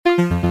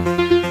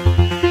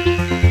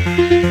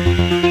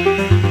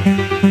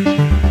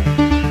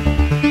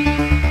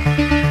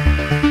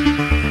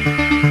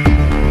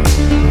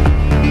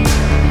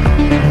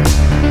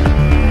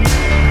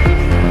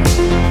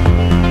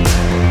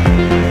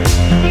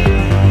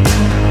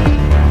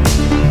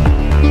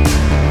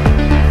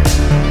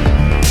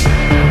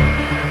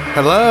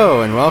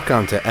Hello, and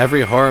welcome to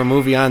Every Horror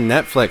Movie on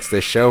Netflix,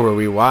 the show where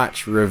we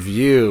watch,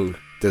 review,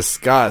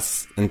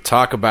 discuss, and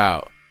talk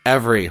about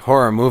every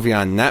horror movie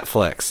on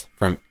Netflix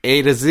from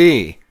A to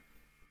Z.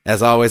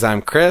 As always,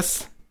 I'm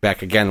Chris,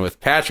 back again with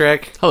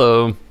Patrick.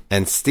 Hello.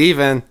 And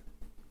Steven.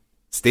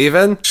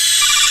 Steven?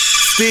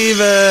 Steven!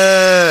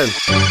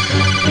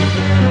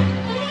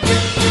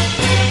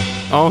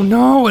 Oh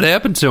no, what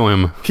happened to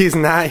him? He's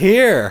not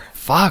here.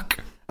 Fuck.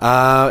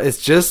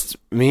 It's just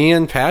me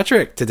and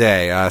Patrick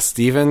today.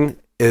 Steven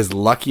is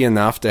lucky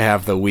enough to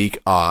have the week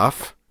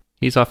off.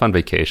 He's off on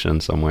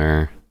vacation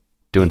somewhere,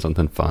 doing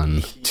something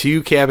fun.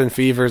 2 cabin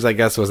fevers, I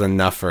guess, was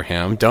enough for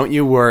him. Don't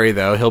you worry,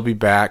 though. He'll be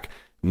back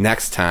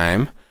next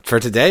time. For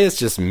today, it's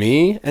just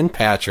me and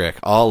Patrick,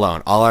 all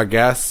alone. All our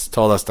guests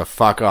told us to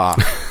fuck off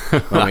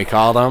when we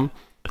called them.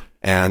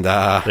 And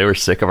they were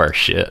sick of our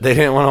shit. They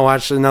didn't want to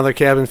watch another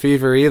Cabin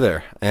Fever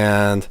either.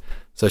 And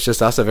so it's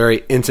just us, a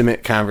very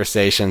intimate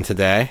conversation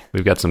today.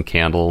 We've got some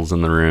candles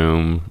in the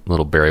room, a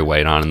little Barry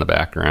White on in the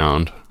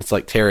background. It's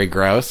like Terry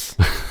Gross.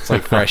 It's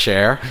like fresh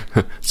air.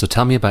 So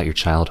tell me about your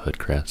childhood,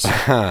 Chris.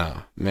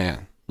 Oh,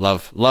 man.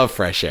 Love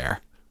fresh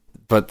air.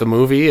 But the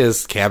movie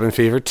is Cabin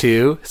Fever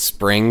 2,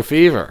 Spring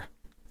Fever,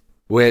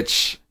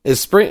 which is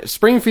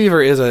Spring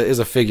Fever is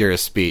a figure of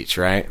speech,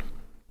 right?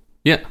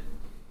 Yeah.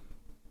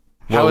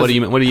 Well, what do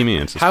you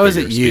mean? How is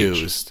it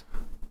used?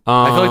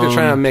 I feel like they're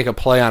trying to make a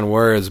play on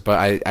words, but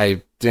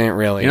I didn't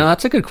really...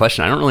 that's a good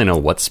question. I don't really know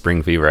what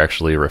spring fever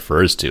actually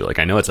refers to. Like,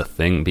 I know it's a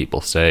thing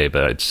people say,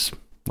 but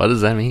what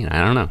does that mean?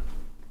 I don't know.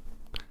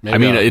 Maybe. I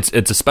mean, it's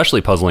especially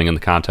puzzling in the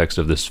context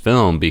of this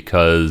film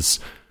because...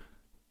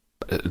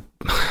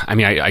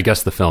 I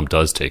guess the film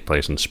does take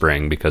place in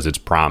spring because it's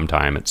prom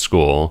time at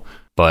school,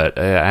 but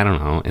I don't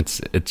know. It's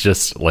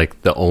just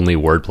like the only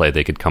wordplay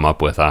they could come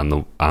up with on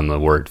the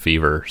word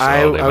fever,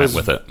 so they went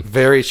with it.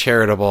 Very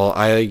charitable.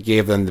 I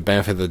gave them the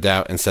benefit of the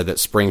doubt and said that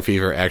spring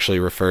fever actually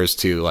refers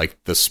to like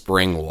the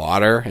spring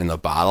water in the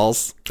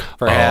bottles,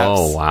 perhaps.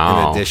 Oh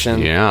wow! In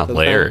addition,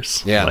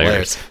 layers. Yeah,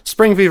 layers.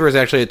 Spring fever is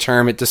actually a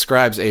term. It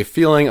describes a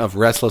feeling of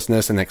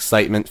restlessness and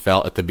excitement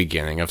felt at the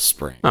beginning of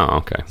spring. Oh,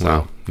 okay.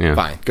 So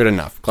fine, good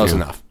enough, close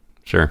enough.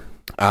 Sure.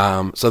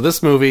 So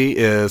this movie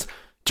is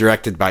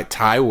directed by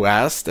Ty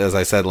West, as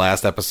I said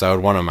last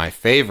episode, one of my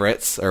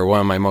favorites, or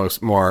one of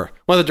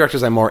the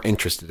directors I'm more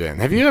interested in.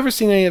 Have you ever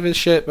seen any of his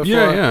shit before?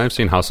 Yeah, I've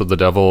seen House of the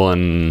Devil,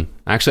 and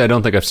actually I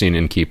don't think I've seen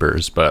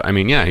Innkeepers, but I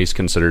mean, yeah, he's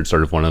considered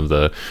sort of one of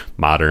the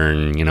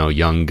modern,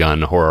 young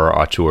gun horror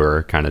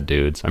auteur kind of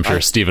dudes. I'm sure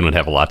Steven would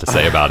have a lot to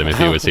say about him if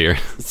he was here.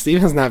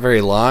 Steven's not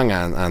very long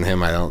on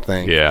him, I don't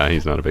think. Yeah,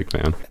 he's not a big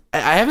fan.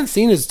 I haven't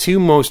seen his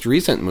 2 most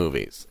recent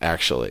movies,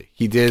 actually.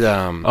 He did...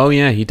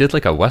 he did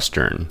like a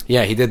Western.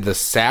 Yeah, he did The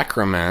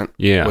Sacrament,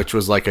 which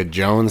was like a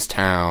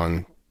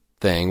Jonestown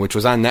thing, which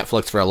was on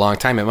Netflix for a long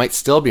time. It might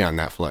still be on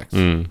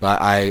Netflix,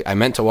 but I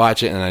meant to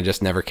watch it and I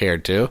just never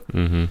cared to.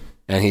 Mm-hmm.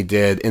 And he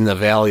did In the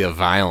Valley of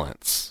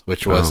Violence,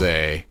 which was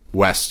a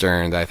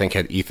Western that I think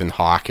had Ethan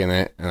Hawke in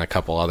it and a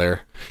couple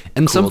other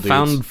and cool some dudes.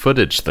 Found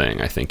footage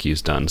thing I think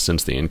he's done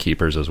since The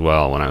Innkeepers as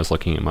well, when I was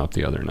looking him up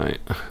the other night.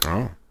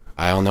 Oh.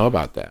 I don't know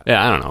about that.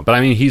 Yeah, I don't know. But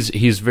I mean,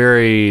 he's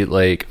very,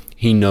 like,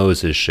 he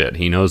knows his shit.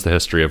 He knows the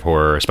history of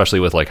horror, especially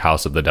with, like,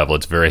 House of the Devil.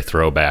 It's very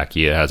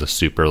throwbacky. It has a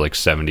super, like,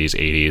 70s,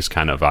 80s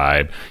kind of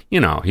vibe.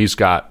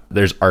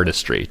 There's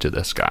artistry to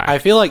this guy. I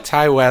feel like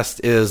Ty West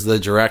is the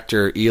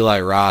director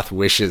Eli Roth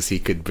wishes he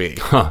could be.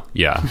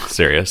 Yeah,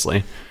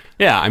 seriously.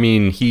 Yeah, I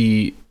mean,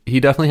 he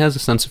definitely has a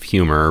sense of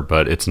humor,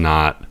 but it's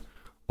not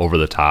over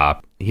the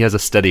top. He has a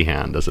steady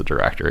hand as a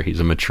director. He's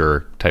a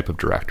mature type of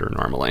director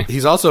normally.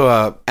 He's also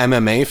a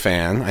MMA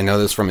fan. I know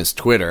this from his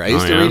Twitter. I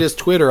used to read his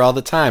Twitter all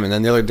the time, and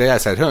then the other day I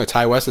said,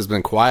 Ty West has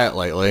been quiet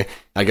lately.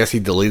 I guess he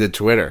deleted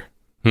Twitter.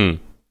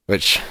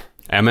 Which...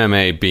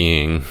 MMA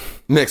being...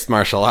 mixed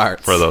martial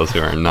arts. For those who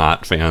are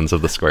not fans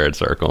of the squared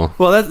circle.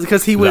 Well, that's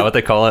because he would... Is that what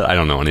they call it? I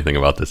don't know anything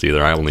about this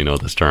either. I only know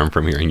this term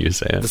from hearing you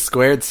say it. The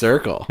squared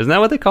circle. Isn't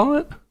that what they call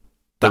it?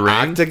 The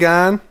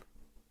octagon?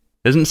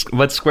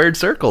 What's squared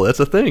circle?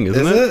 That's a thing,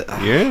 isn't it?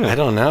 Yeah. I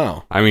don't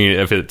know. I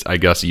mean, I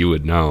guess you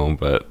would know,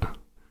 but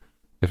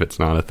if it's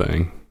not a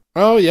thing.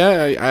 Oh,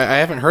 yeah. I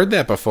haven't heard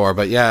that before,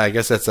 but yeah, I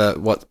guess that's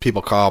what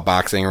people call a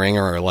boxing ring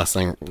or a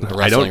wrestling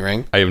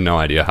ring. I have no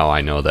idea how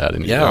I know that.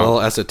 Yeah, a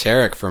little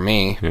esoteric for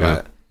me,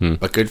 but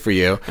good for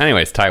you.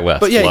 Anyways, Ty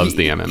West loves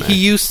the MMA. He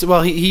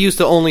used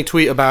to only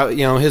tweet about,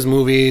 his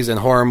movies and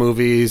horror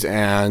movies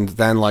and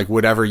then like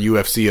whatever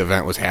UFC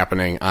event was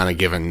happening on a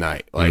given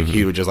night. Like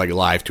he would just like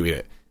live tweet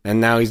it. And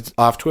now he's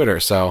off Twitter,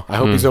 so I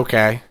hope he's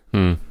okay.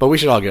 But we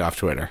should all get off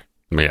Twitter.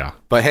 Yeah.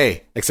 But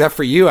hey, except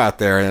for you out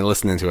there and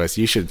listening to us,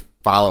 you should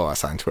follow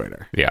us on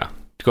Twitter. Yeah.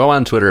 Go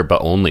on Twitter,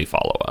 but only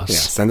follow us. Yeah,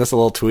 send us a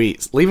little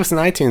tweet. Leave us an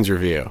iTunes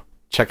review.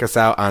 Check us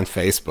out on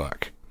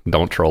Facebook.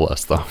 Don't troll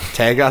us, though.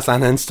 Tag us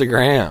on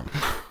Instagram.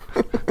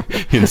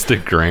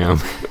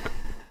 Instagram.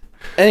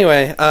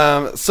 Anyway,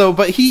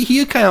 but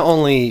he kind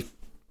of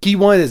he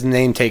wanted his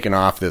name taken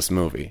off this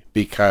movie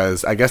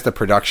because I guess the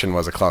production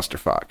was a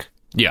clusterfuck.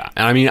 Yeah,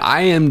 and I mean,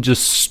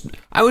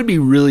 I would be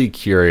really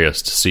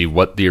curious to see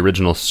what the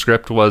original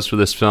script was for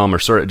this film, or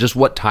sort of just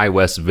what Ti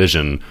West's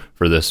vision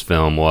for this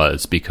film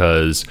was,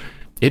 because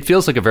it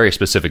feels like a very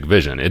specific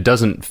vision. It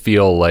doesn't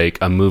feel like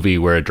a movie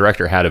where a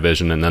director had a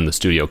vision and then the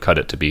studio cut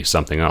it to be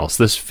something else.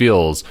 This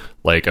feels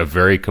like a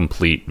very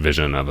complete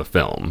vision of a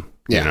film.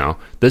 Yeah. You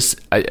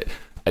know,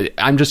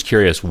 I'm just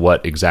curious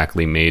what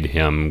exactly made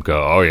him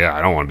go, oh yeah,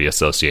 I don't want to be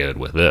associated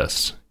with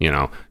this, you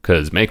know,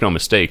 because make no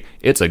mistake,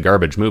 it's a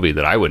garbage movie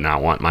that I would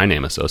not want my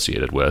name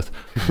associated with.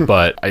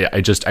 But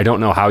I don't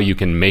know how you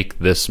can make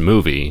this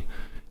movie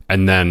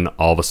and then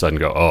all of a sudden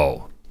go,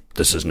 oh,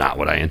 this is not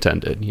what I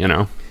intended, you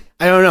know?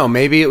 I don't know.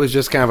 Maybe it was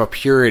just kind of a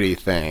purity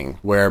thing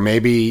where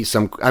maybe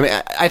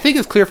I think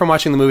it's clear from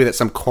watching the movie that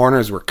some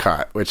corners were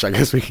cut, which I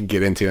guess we can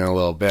get into in a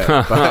little bit.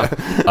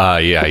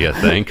 But, yeah, you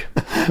think?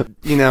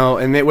 You know,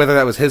 and whether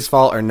that was his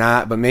fault or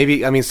not, but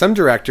maybe, I mean, some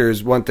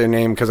directors want their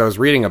name, because I was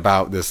reading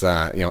about this,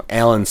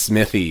 Alan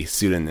Smithy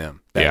pseudonym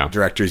that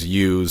directors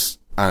use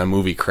on a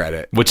movie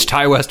credit, which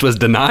Ti West was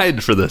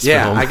denied for this film.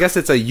 Yeah, I guess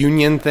it's a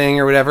union thing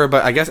or whatever,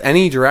 but I guess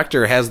any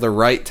director has the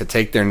right to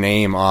take their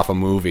name off a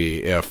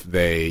movie if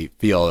they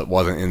feel it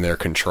wasn't in their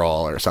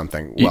control or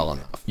something well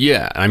enough.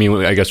 Yeah, I mean,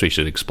 I guess we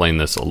should explain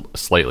this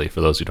slightly for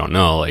those who don't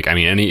know. Like, I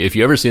mean, if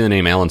you ever see the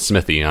name Alan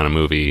Smithy on a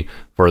movie,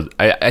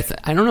 I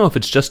don't know if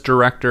it's just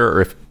director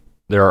or if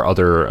there are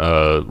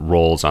other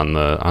roles on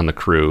the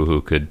crew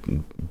who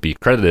could be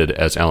credited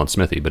as Alan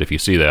Smithy, but if you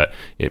see that,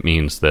 it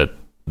means that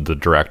the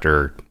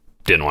director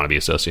didn't want to be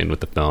associated with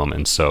the film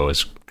and so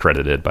is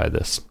credited by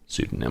this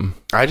pseudonym.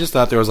 I just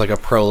thought there was like a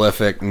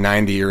prolific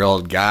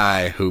 90-year-old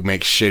guy who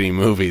makes shitty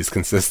movies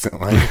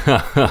consistently.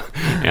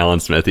 Alan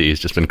Smithy, he's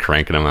just been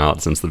cranking them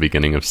out since the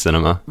beginning of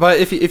cinema.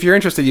 But if you're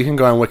interested, you can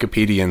go on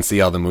Wikipedia and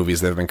see all the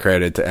movies that have been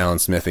credited to Alan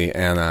Smithy.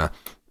 And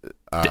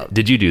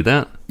did you do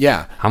that?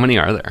 Yeah. How many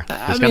are there?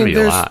 There's got to be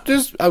a lot.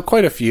 There's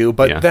quite a few.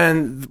 But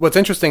then what's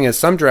interesting is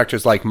some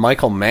directors like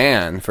Michael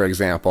Mann, for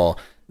example,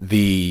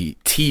 the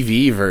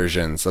TV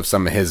versions of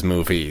some of his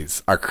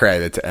movies are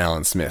credited to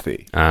Alan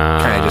Smithy,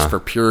 kind of just for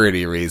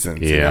purity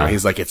reasons. Yeah. You know?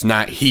 He's like, it's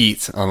not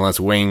Heat unless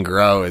Wayne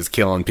Grow is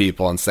killing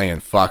people and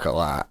saying fuck a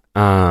lot.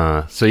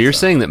 So you're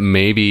saying that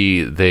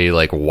maybe they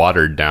like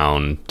watered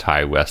down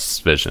Ti West's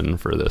vision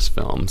for this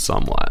film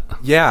somewhat.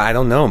 Yeah, I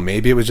don't know.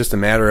 Maybe it was just a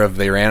matter of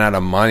they ran out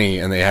of money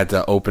and they had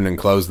to open and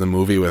close the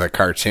movie with a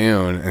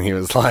cartoon, and he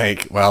was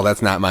like, well,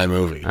 that's not my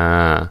movie.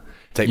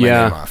 Take my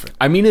name off it.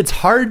 I mean, it's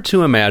hard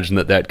to imagine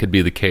that could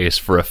be the case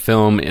for a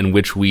film in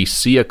which we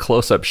see a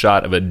close-up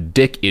shot of a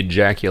dick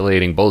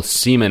ejaculating both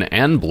semen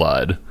and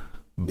blood.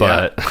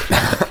 But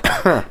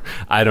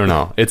I don't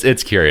know.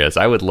 It's curious.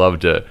 I would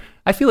love to.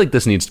 I feel like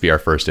this needs to be our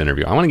first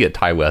interview. I want to get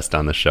Ti West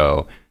on the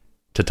show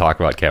to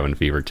talk about Cabin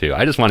Fever too.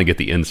 I just want to get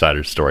the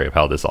insider story of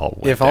how this all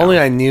went. If only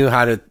I knew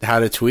how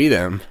to tweet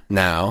him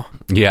now.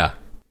 Yeah.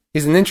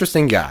 He's an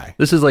interesting guy.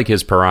 This is like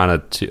his Piranha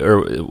 2,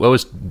 or what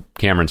was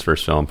Cameron's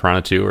first film?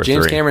 Piranha 2 or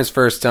James 3? Cameron's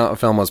first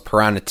film was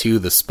Piranha 2: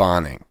 The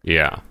Spawning.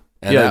 Yeah.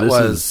 And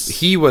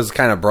he was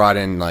kind of brought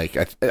in, like,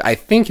 I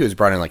think he was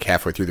brought in like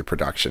halfway through the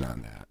production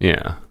on that.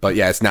 Yeah. But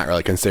yeah, it's not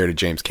really considered a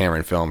James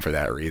Cameron film for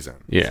that reason.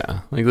 Yeah.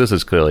 Like, this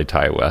is clearly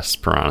Ti West's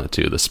Piranha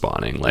 2: The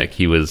Spawning. Like,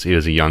 he was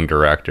a young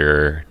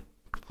director,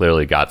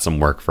 clearly got some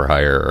work for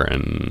hire,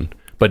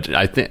 But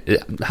I think,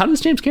 how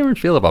does James Cameron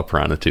feel about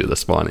Piranha 2: The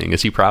Spawning?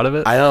 Is he proud of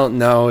it? I don't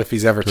know if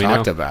he's ever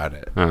talked about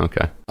it. Oh,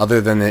 okay.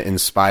 Other than it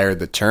inspired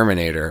The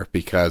Terminator,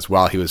 because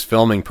while he was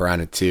filming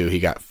Piranha 2, he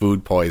got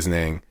food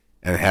poisoning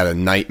and had a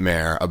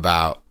nightmare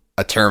about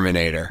a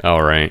Terminator. Oh,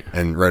 right.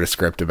 And wrote a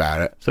script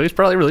about it. So he's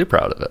probably really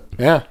proud of it.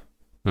 Yeah.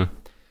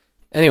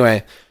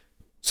 Anyway,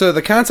 so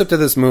the concept of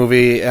this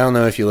movie, I don't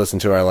know if you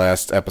listened to our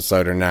last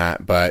episode or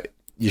not, but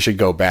you should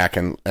go back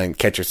and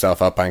catch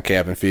yourself up on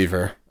Cabin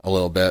Fever a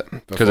little bit.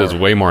 Because it's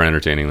way more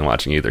entertaining than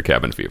watching either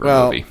Cabin Fever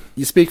movie.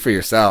 You speak for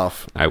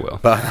yourself. I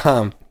will.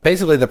 But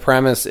basically the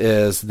premise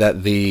is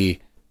that the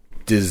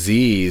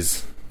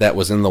disease that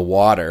was in the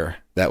water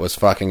that was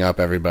fucking up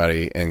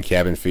everybody in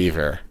Cabin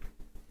Fever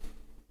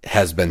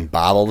has been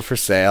bottled for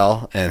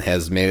sale and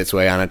has made its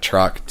way on a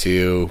truck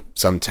to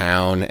some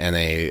town, and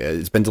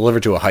it's been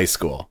delivered to a high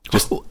school.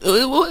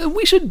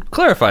 We should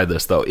clarify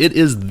this, though. It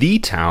is the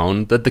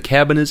town that the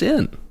cabin is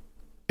in.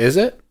 Is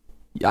it?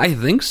 I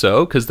think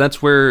so, because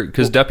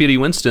Deputy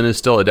Winston is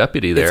still a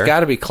deputy there. It's got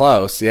to be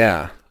close,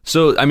 yeah.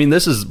 So, I mean,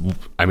 this is,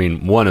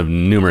 one of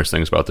numerous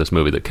things about this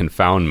movie that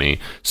confound me.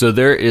 So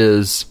there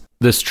is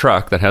this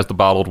truck that has the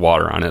bottled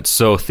water on it.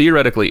 So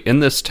theoretically,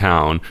 in this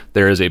town,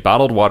 there is a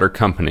bottled water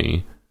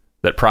company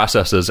that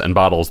processes and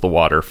bottles the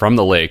water from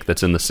the lake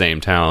that's in the same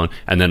town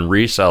and then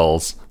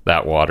resells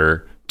that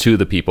water to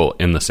the people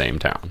in the same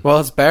town. Well,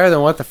 it's better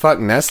than what the fuck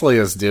Nestle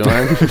is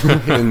doing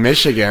in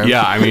Michigan.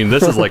 Yeah, I mean,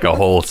 this is like a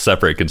whole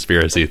separate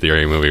conspiracy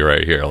theory movie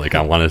right here. Like,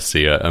 I want to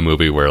see a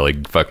movie where,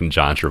 like, fucking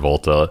John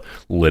Travolta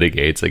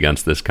litigates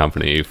against this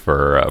company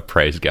for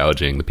price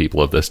gouging the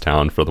people of this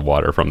town for the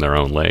water from their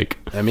own lake.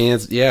 I mean,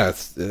 it's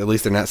at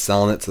least they're not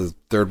selling it to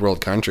third world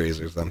countries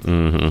or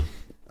something.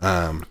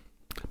 Mm-hmm.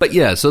 But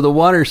yeah, so the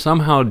water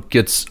somehow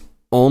gets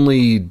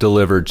only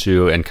delivered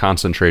to and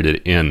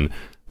concentrated in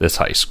this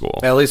high school,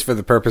 at least for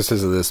the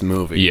purposes of this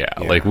movie. Yeah,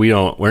 like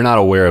we're not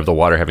aware of the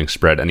water having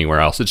spread anywhere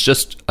else. It's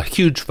just a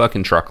huge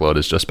fucking truckload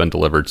has just been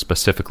delivered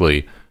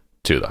specifically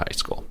to the high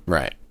school.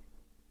 Right.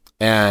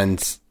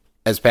 And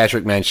as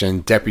Patrick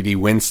mentioned, Deputy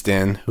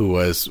Winston, who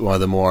was one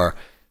of the more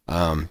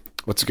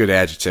what's a good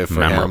adjective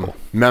for him?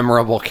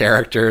 Memorable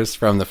characters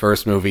from the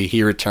first movie.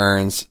 He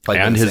returns.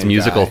 And his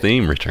musical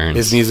theme returns.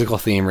 His musical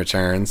theme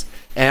returns.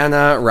 And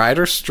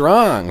Ryder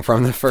Strong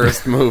from the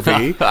first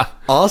movie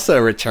also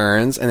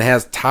returns and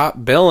has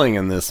top billing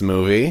in this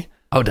movie.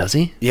 Oh, does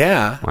he?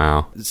 Yeah.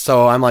 Wow.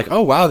 So I'm like,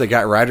 oh, wow, they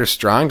got Ryder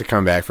Strong to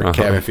come back for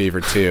Cabin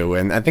Fever 2.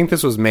 And I think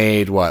this was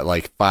made,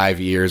 5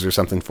 years or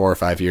something, 4 or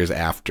 5 years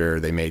after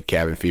they made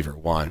Cabin Fever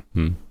 1.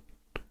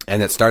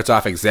 And it starts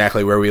off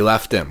exactly where we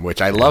left him,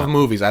 which I love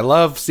movies. I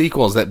love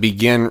sequels that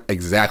begin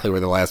exactly where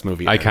the last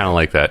movie ended. I kind of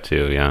like that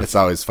too, yeah. It's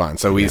always fun.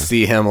 So we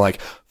see him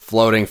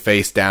floating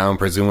face down,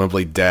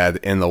 presumably dead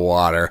in the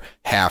water,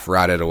 half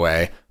rotted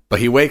away. But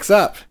he wakes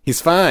up.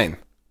 He's fine.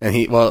 And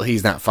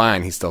he's not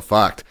fine. He's still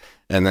fucked.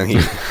 And then he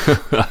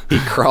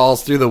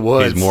crawls through the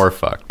woods. He's more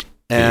fucked.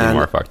 Even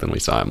more fucked than we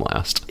saw him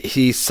last.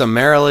 He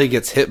summarily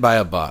gets hit by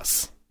a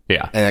bus.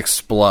 Yeah. And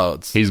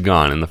explodes. He's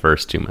gone in the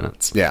first 2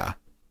 minutes. Yeah.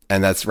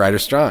 And that's Ryder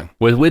Strong.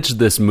 With which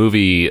this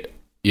movie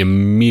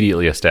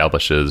immediately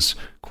establishes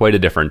quite a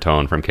different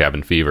tone from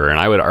Cabin Fever, and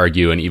I would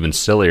argue an even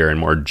sillier and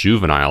more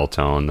juvenile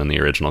tone than the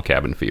original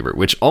Cabin Fever,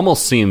 which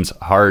almost seems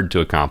hard to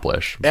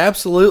accomplish.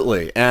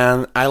 Absolutely,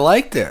 and I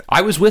liked it.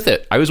 I was with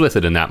it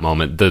in that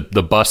moment.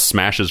 The bus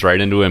smashes right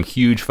into him,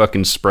 huge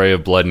fucking spray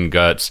of blood and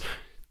guts,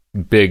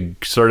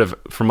 big sort of,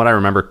 from what I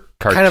remember,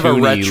 cartoony kind of a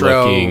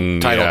retro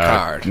looking title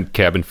card.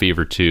 Cabin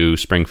Fever 2,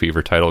 Spring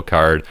Fever title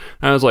card.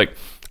 And I was like,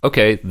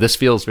 okay, this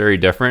feels very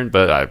different,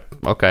 but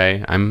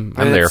I'm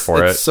there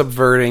for it. It's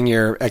subverting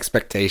your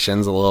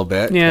expectations a little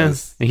bit. Yeah,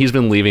 he's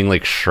been leaving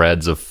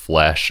shreds of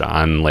flesh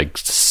on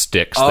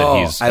sticks that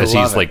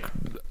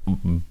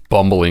he's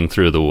bumbling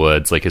through the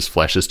woods. His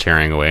flesh is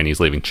tearing away, and he's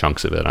leaving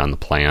chunks of it on the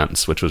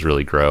plants, which was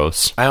really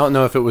gross. I don't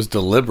know if it was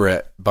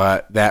deliberate,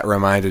 but that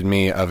reminded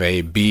me of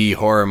a B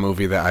horror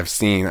movie that I've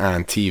seen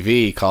on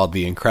TV called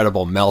The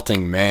Incredible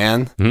Melting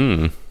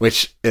Man,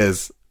 which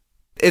is.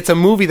 It's a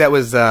movie that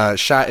was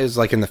shot in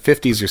the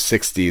 50s or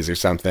 60s or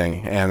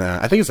something, and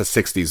I think it's a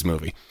 60s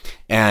movie,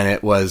 and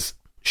it was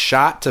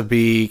shot to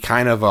be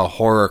kind of a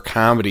horror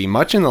comedy,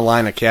 much in the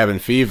line of Cabin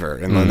Fever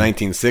in the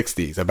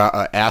 1960s, about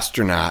an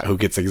astronaut who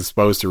gets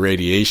exposed to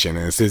radiation,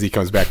 and as soon as he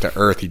comes back to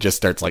Earth, he just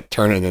starts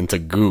turning into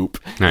goop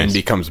and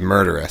becomes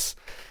murderous.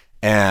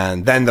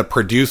 And then the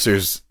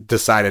producers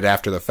decided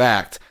after the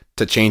fact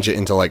to change it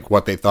into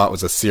what they thought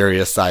was a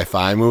serious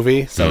sci-fi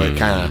movie, so it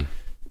kind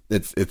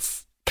of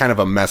it's kind of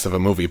a mess of a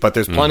movie, but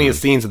there's plenty of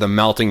scenes of the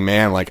melting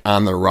man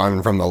on the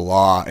run from the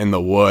law in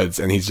the woods,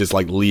 and he's just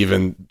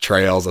leaving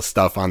trails of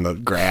stuff on the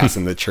grass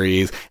and the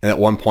trees, and at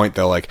one point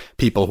they'll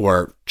people who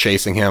are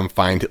chasing him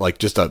find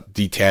just a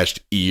detached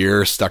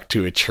ear stuck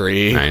to a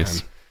tree.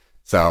 Nice.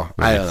 So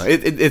I don't know,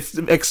 it's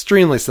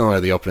extremely similar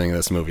to the opening of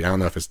this movie. I don't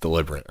know if it's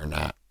deliberate or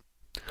not.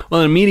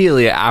 Well,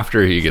 immediately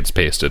after he gets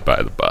pasted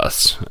by the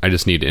bus, I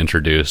just need to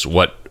introduce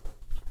what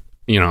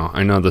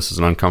I know this is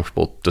an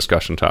uncomfortable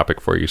discussion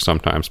topic for you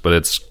sometimes, but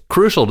it's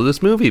crucial to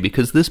this movie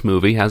because this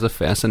movie has a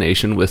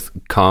fascination with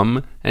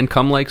cum and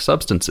cum-like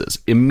substances.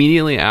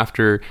 Immediately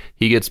after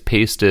he gets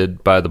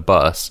pasted by the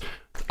bus,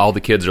 all the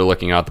kids are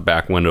looking out the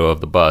back window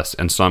of the bus,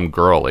 and some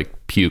girl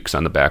pukes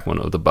on the back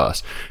window of the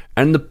bus.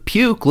 And the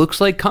puke looks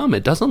like cum.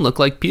 It doesn't look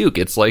like puke.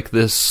 It's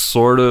this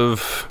sort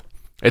of...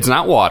 It's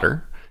not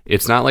water.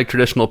 It's not like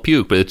traditional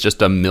puke, but it's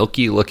just a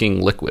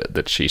milky-looking liquid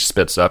that she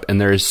spits up,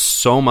 and there is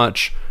so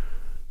much...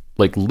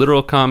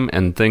 literal cum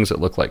and things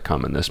that look like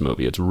cum in this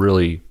movie. It's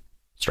really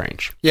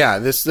strange. Yeah,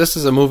 this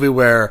is a movie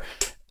where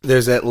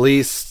there's at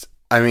least,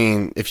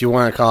 if you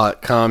want to call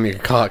it cum, you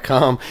can call it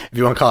cum. If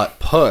you want to call it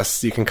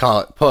puss, you can call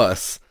it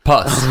puss.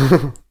 Puss.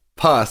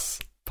 Puss.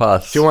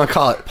 Puss. If you want to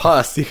call it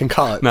puss, you can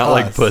call it Not puss.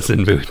 like Puss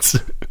in Boots.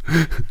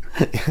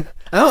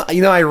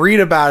 I read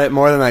about it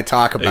more than I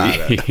talk about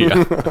it.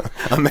 Yeah.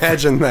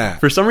 Imagine that.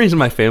 For some reason,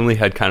 my family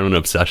had kind of an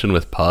obsession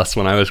with puss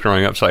when I was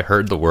growing up, so I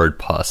heard the word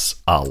puss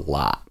a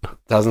lot.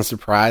 Doesn't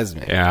surprise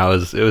me. Yeah,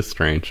 it was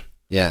strange.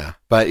 Yeah,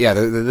 but yeah,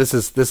 this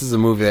is a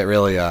movie that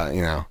really,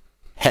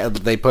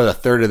 they put a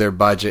third of their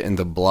budget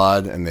into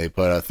blood, and they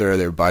put a third of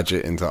their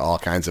budget into all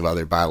kinds of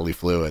other bodily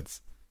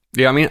fluids.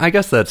 Yeah, I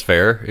guess that's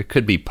fair. It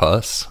could be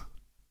pus.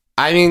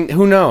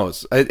 Who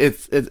knows?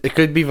 It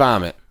could be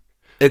vomit.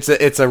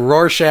 It's a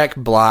Rorschach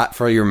blot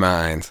for your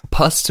mind.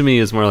 Pus to me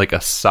is more like a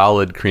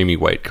solid creamy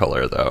white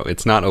color, though.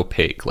 It's not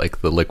opaque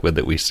like the liquid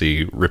that we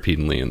see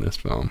repeatedly in this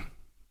film.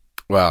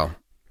 Well,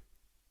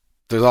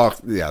 there's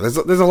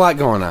a lot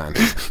going on.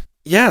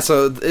 Yeah,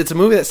 so it's a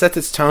movie that sets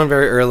its tone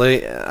very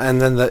early, and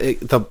then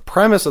the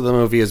premise of the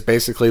movie is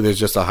basically there's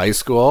just a high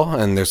school,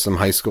 and there's some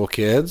high school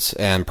kids,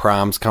 and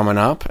prom's coming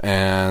up,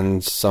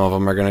 and some of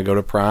them are going to go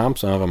to prom,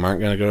 some of them aren't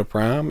going to go to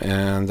prom,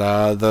 and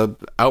the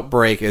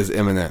outbreak is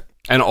imminent.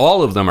 And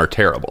all of them are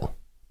terrible.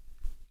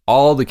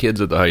 All the kids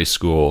at the high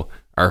school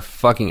are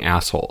fucking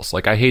assholes.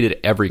 Like, I hated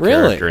every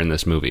character in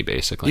this movie,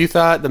 basically. You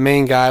thought the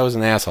main guy was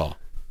an asshole?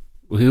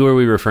 Who are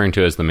we referring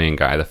to as the main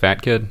guy? The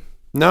fat kid?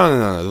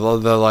 No.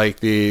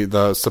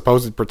 The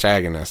supposed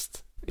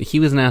protagonist. He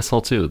was an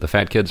asshole too. The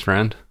fat kid's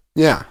friend.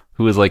 Yeah.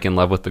 Who was like in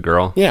love with the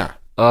girl. Yeah.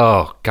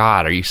 Oh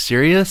God, are you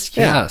serious?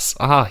 Yeah. Yes.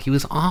 He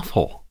was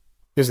awful.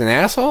 He was an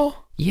asshole?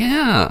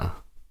 Yeah.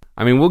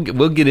 I mean,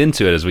 we'll get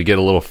into it as we get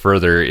a little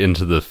further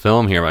into the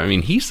film here. But I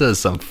mean, he says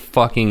some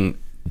fucking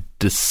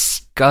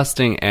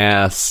disgusting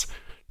ass,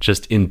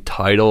 just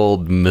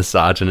entitled,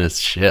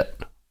 misogynist shit.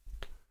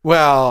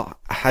 Well,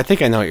 I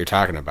think I know what you're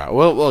talking about.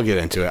 We'll get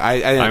into it.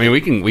 I mean,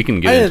 we can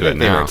get into it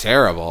now. They were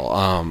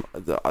terrible.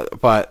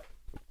 But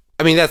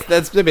I mean,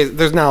 that's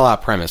there's not a lot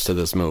of premise to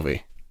this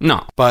movie.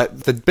 No.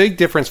 But the big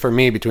difference for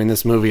me between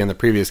this movie and the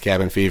previous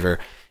Cabin Fever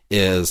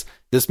is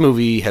this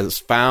movie has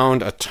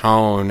found a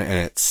tone and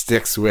it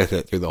sticks with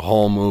it through the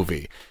whole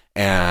movie,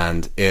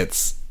 and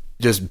it's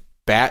just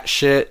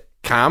batshit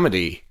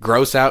comedy,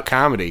 gross out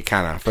comedy,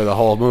 kind of for the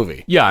whole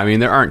movie. Yeah, I mean,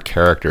 there aren't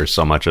characters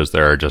so much as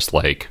there are just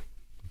like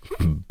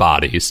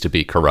bodies to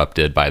be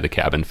corrupted by the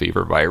cabin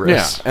fever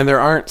virus. Yeah, and there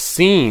aren't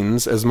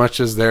scenes as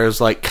much as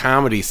there's like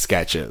comedy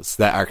sketches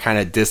that are kind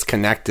of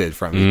disconnected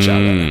from each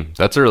other.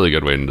 That's a really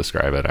good way to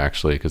describe it,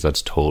 actually, because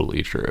that's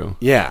totally true.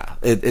 Yeah,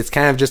 it's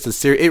kind of just a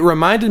series. It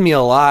reminded me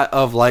a lot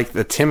of like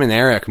the Tim and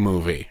Eric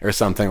movie or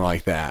something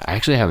like that. I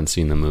actually haven't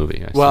seen the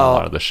movie. I saw a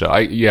lot of the show.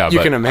 You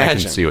can imagine.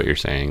 I can see what you're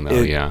saying,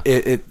 though.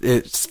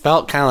 It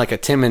felt kind of like a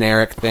Tim and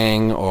Eric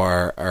thing,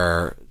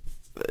 or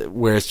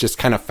where it's just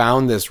kind of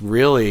found this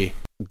really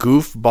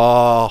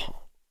goofball.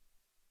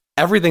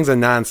 Everything's a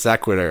non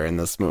sequitur in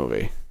this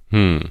movie,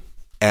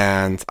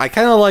 and I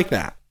kind of like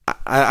that.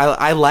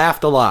 I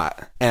laughed a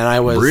lot, and I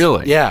was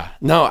really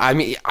no. I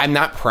mean, I'm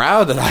not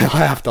proud that I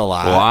laughed a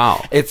lot.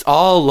 Wow, it's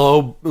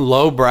all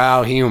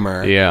lowbrow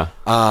humor. Yeah,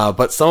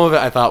 but some of it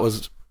I thought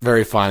was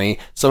very funny.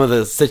 Some of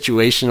the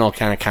situational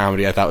kind of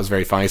comedy I thought was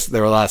very funny.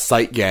 There were a lot of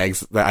sight gags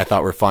that I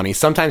thought were funny.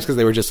 Sometimes because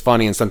they were just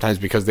funny, and sometimes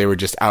because they were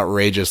just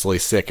outrageously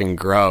sick and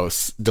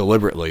gross,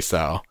 deliberately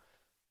so.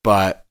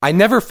 But I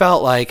never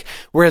felt like,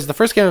 whereas the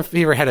first Cabin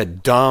Fever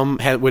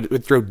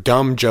would throw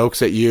dumb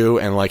jokes at you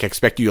and like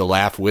expect you to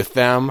laugh with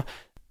them.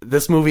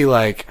 This movie,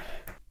 like,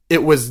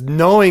 it was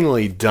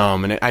knowingly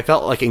dumb, and I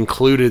felt like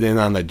included in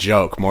on the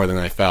joke more than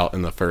I felt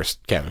in the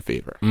first Cabin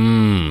Fever.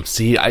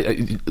 See,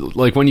 I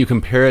like when you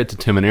compare it to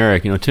Tim and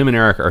Eric. You know, Tim and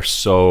Eric are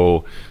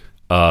so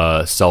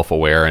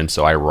self-aware and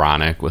so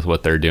ironic with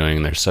what they're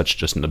doing. They're such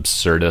just an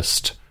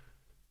absurdist.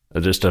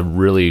 Just a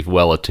really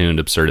well-attuned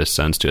absurdist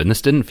sense to it. And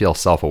this didn't feel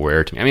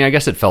self-aware to me. I mean, I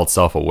guess it felt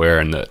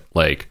self-aware in that,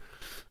 like,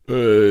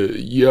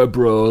 yeah,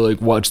 bro, like,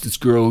 watch this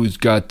girl who's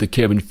got the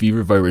cabin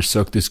fever virus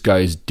suck this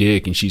guy's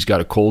dick, and she's got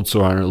a cold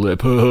sore on her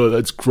lip.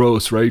 That's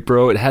gross, right,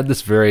 bro? It had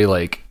this very,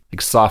 like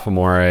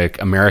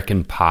sophomoric,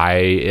 American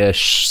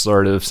Pie-ish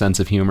sort of sense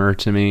of humor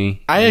to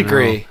me. I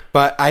agree,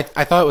 but I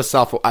thought it was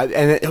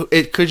and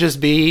it could just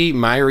be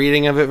my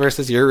reading of it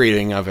versus your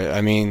reading of it.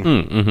 I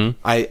mean,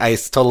 I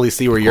totally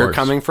see where you're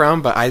coming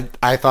from, but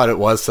I thought it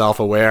was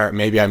self-aware.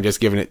 Maybe I'm just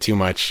giving it too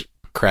much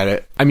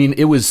credit. I mean,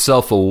 it was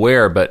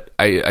self-aware, but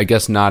I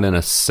guess not in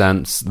a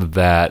sense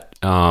that...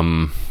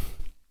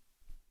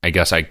 I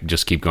guess I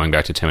just keep going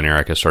back to Tim and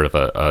Eric as sort of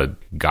a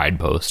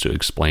guidepost to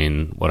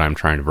explain what I'm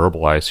trying to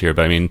verbalize here.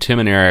 But I mean, Tim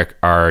and Eric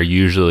are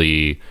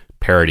usually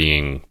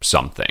parodying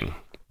something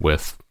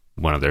with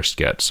one of their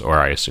skits, or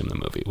I assume the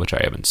movie, which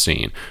I haven't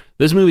seen.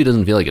 This movie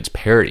doesn't feel like it's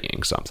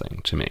parodying something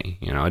to me.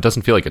 You know, it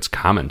doesn't feel like it's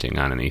commenting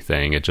on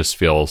anything. It just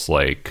feels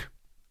like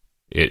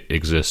it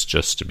exists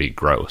just to be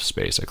gross,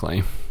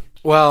 basically.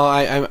 Well,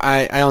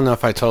 I don't know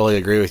if I totally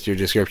agree with your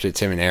description of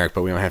Tim and Eric,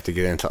 but we don't have to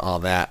get into all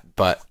that.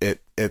 But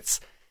it's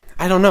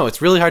I don't know.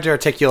 It's really hard to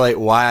articulate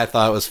why I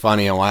thought it was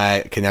funny and why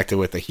I connected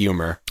with the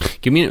humor.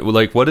 Give me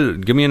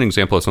an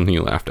example of something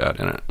you laughed at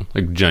in it,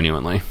 like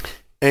genuinely.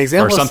 An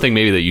example, or something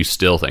maybe that you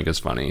still think is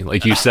funny.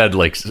 Like you said,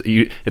 like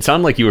it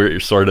sounded like you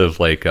were sort of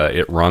like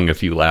it wrung a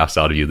few laughs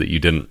out of you that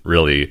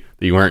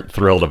you weren't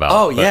thrilled about.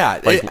 Oh yeah,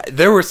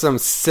 there were some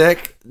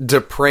sick,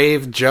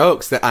 depraved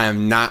jokes that I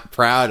am not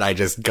proud. I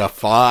just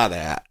guffawed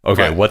at.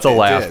 Okay, what's a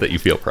laugh that you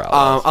feel proud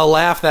of? A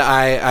laugh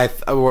that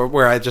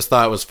where I just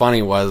thought it was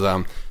funny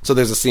was so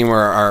there's a scene where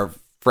our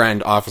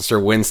friend Officer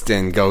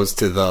Winston goes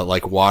to the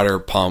like water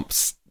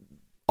pumps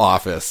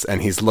office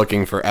and he's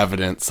looking for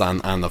evidence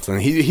on the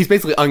thing. He's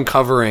basically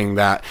uncovering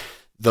that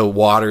the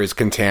water is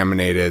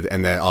contaminated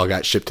and that all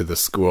got shipped to the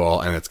school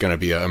and it's going to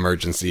be an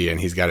emergency and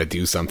he's got to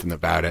do something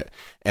about it.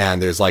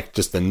 and there's like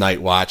just the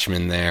night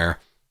watchman there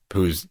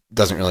who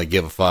doesn't really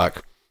give a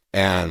fuck.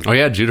 And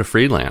Judah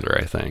Friedlander,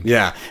 I think.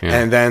 Yeah.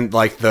 And then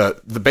like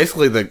the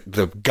basically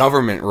the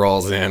government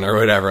rolls in or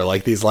whatever,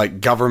 like these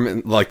like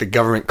the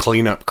government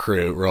cleanup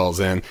crew rolls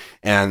in,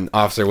 and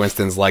Officer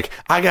Winston's like,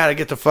 I gotta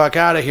get the fuck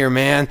out of here,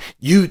 man.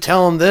 You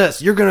tell him this.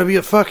 You're gonna be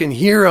a fucking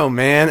hero,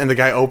 man. And the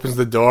guy opens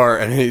the door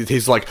and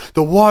he's like,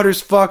 the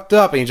water's fucked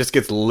up, and he just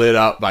gets lit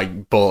up by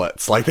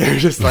bullets. Like they're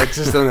just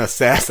an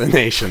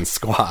assassination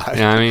squad.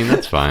 Yeah, I mean,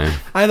 that's fine.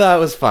 I thought it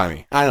was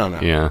funny. I don't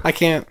know. Yeah. I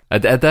can't.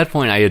 At that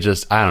point, I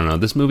don't know.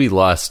 This movie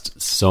lost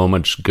so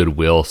much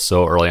goodwill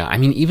so early on. I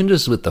mean, even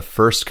just with the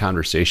first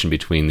conversation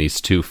between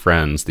these two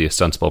friends, the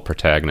ostensible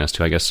protagonist,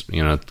 who I guess,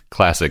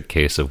 classic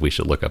case of we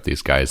should look up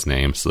these guys'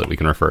 names so that we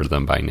can refer to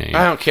them by name.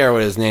 I don't care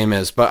what his name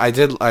is, but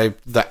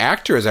the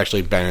actor has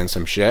actually been in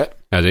some shit.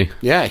 Has he?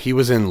 Yeah, he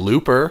was in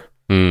Looper.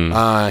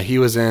 He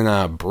was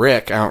in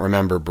Brick. I don't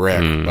remember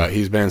Brick, but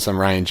he's been in some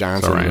Rian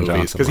Johnson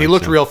movies because he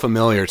looked real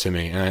familiar to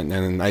me,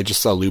 and I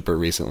just saw Looper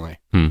recently.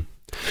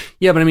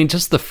 Yeah, but I mean,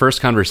 just the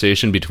first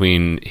conversation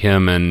between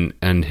him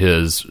and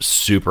his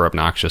super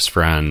obnoxious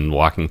friend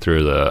walking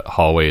through the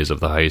hallways of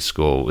the high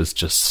school was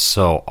just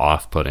so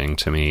off-putting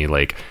to me.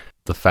 Like,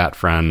 the fat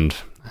friend,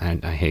 I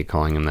hate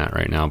calling him that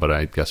right now, but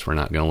I guess we're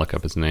not going to look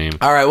up his name.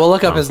 All right, we'll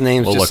look up his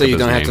name just so you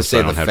don't have to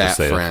say the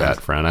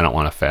fat friend. I don't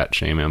want to fat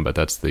shame him, but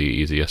that's the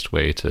easiest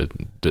way to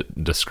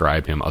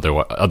describe him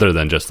other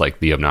than just like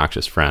the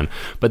obnoxious friend.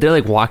 But they're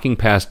like walking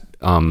past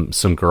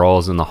some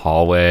girls in the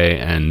hallway,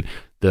 and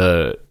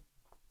the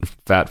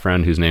fat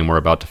friend whose name we're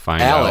about to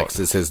find out. Alex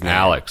is his name.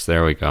 Alex,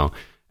 there we go.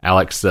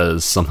 Alex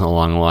says something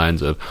along the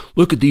lines of,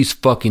 look at these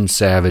fucking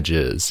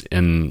savages,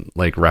 in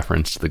like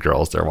reference to the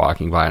girls they're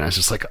walking by. And I was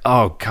just like,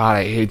 oh God,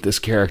 I hate this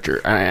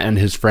character and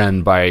his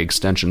friend by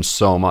extension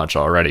so much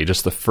already.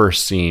 Just the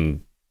first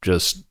scene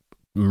just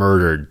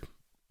murdered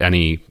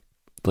any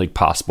like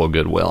possible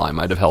goodwill I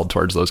might have held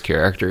towards those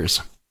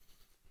characters.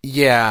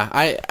 Yeah,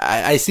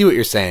 I see what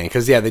you're saying.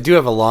 Because, yeah, they do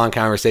have a long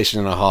conversation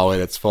in a hallway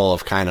that's full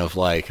of kind of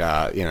like,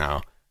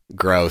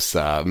 gross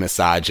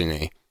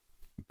misogyny.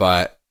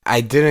 But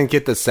I didn't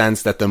get the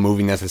sense that the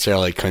movie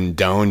necessarily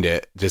condoned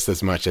it just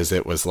as much as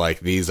it was like,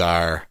 these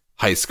are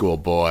high school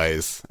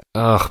boys.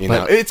 Ugh,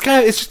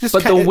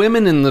 the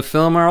women in the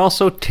film are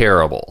also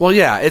terrible. Well,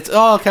 yeah, it's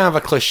all kind of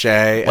a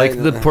cliche.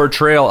 Like, the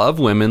portrayal of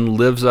women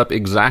lives up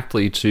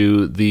exactly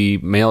to the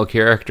male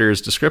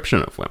character's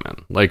description of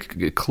women.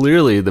 Like,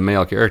 clearly the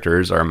male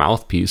characters are a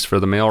mouthpiece for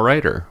the male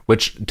writer,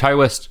 which Ty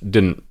West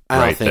didn't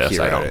write this,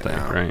 I don't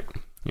think, right?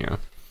 Yeah.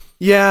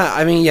 Yeah,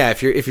 I mean, yeah,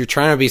 if you're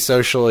trying to be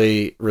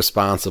socially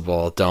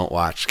responsible, don't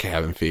watch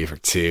Cabin Fever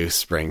 2,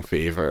 Spring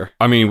Fever.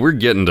 I mean, we're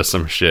getting to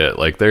some shit.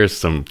 Like, there's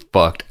some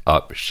fucked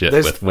up shit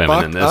with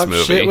women in this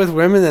movie. Shit with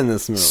women in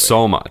this movie.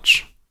 So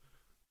much.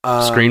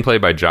 Screenplay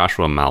by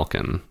Joshua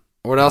Malkin.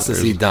 What else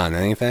has he done?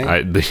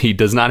 Anything? He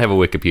does not have a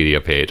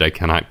Wikipedia page. I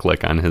cannot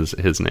click on his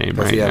name right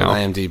now. Does he have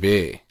an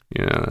IMDb?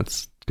 Yeah,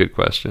 that's a good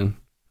question.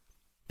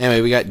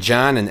 Anyway, we got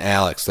John and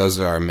Alex. Those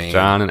are our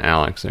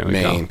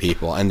main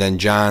people. And then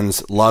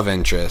John's love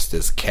interest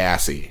is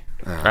Cassie.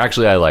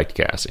 Actually, I liked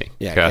Cassie.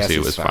 Yeah, Cassie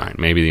was fine.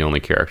 Maybe the only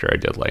character I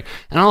did like.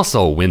 And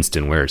also,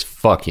 Winston wears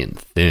fucking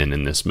thin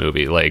in this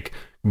movie. Like,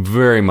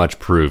 very much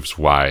proves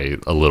why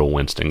a little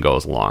Winston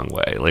goes a long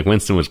way. Like,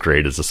 Winston was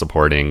great as a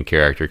supporting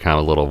character, kind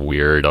of a little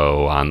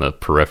weirdo on the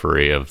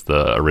periphery of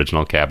the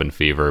original Cabin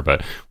Fever.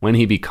 But when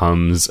he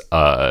becomes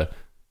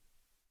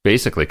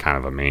basically kind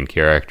of a main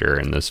character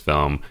in this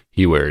film,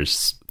 he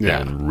wears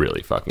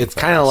really fucking It's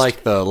kind of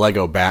like the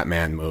Lego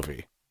Batman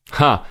movie.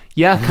 Huh.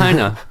 Yeah, kind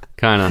of.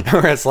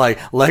 Where it's like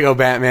Lego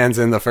Batman's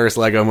in the first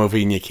Lego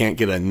movie and you can't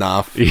get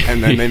enough.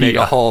 And then they make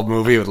a whole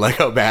movie with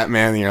Lego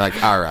Batman and you're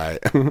like, all right.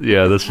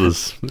 Yeah, this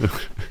was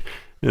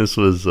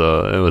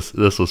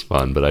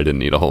fun, but I didn't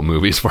need a whole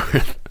movie's for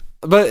it.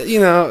 But,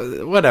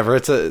 whatever.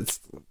 It's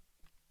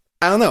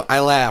I don't know. I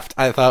laughed.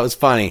 I thought it was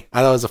funny.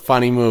 I thought it was a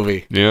funny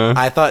movie. Yeah.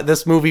 I thought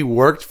this movie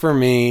worked for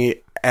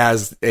me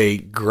as a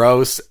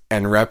gross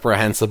and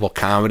reprehensible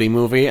comedy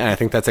movie, and I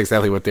think that's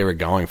exactly what they were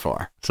going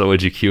for. So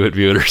would you cue it,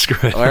 Bueller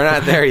Scruggs? We're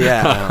not there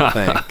yet, I don't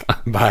think.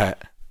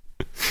 But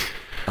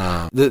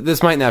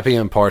this might not be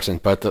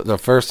important, but the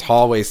first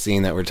hallway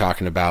scene that we're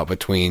talking about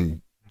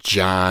between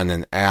John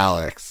and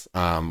Alex,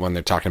 when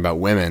they're talking about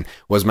women,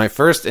 was my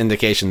first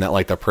indication that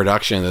like the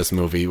production of this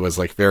movie was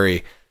like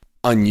very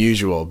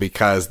unusual,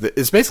 because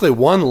it's basically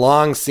one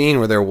long scene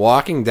where they're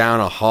walking down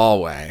a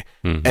hallway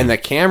and the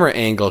camera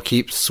angle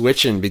keeps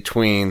switching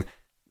between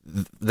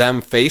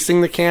them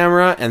facing the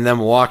camera and them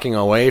walking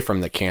away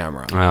from the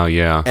camera. Oh,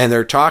 yeah. And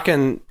they're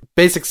talking,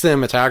 basic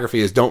cinematography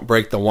is don't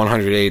break the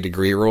 180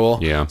 degree rule.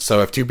 Yeah.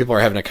 So if two people are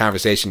having a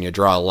conversation, you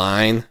draw a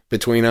line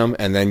between them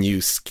and then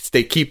you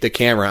keep the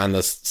camera on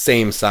the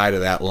same side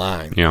of that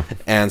line. Yeah.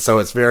 And so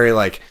it's very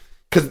like,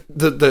 because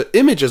the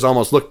images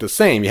almost look the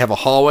same. You have a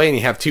hallway and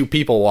you have two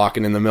people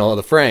walking in the middle of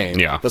the frame.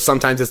 Yeah. But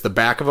sometimes it's the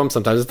back of them,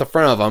 sometimes it's the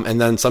front of them, and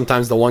then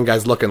sometimes the one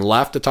guy's looking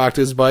left to talk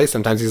to his buddy,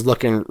 sometimes he's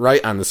looking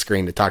right on the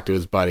screen to talk to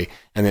his buddy.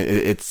 And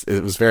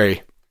it was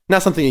very,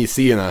 not something you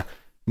see in a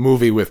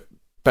movie with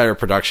better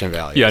production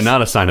values. Yeah,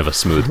 not a sign of a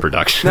smooth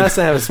production. Not a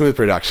sign of a smooth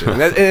production.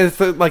 It's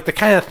like the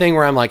kind of thing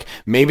where I'm like,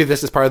 maybe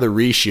this is part of the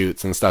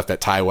reshoots and stuff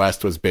that Ty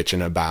West was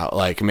bitching about.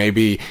 Like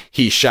maybe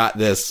he shot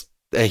this,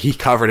 he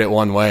covered it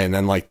one way, and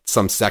then like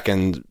some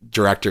second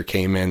director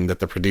came in that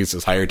the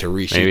producers hired to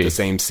reshoot the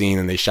same scene,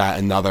 and they shot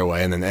another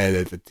way and then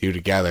edited the two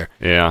together.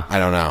 Yeah. I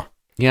don't know.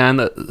 Yeah, and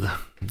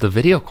the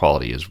video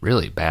quality is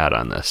really bad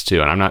on this too,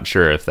 and I'm not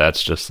sure if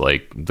that's just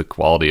like the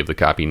quality of the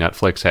copy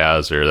Netflix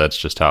has, or that's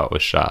just how it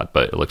was shot,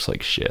 but it looks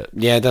like shit.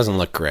 Yeah, it doesn't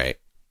look great.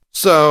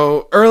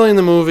 So early in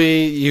the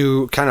movie,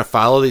 you kind of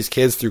follow these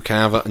kids through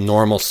kind of a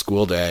normal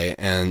school day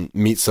and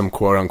meet some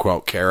quote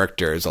unquote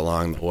characters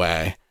along the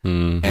way.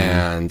 Mm-hmm.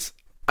 And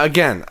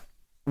again,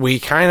 we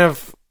kind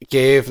of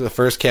gave the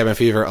first Cabin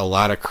Fever a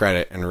lot of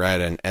credit and read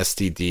an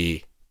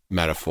STD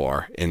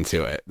metaphor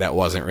into it that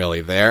wasn't really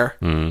there.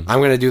 I'm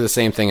going to do the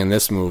same thing in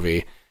this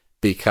movie,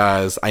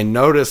 because I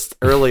noticed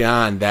early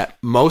on that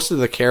most of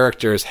the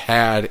characters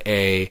had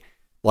a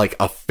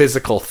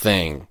physical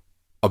thing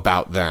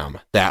about them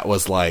that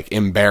was like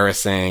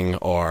embarrassing,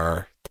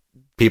 or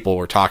people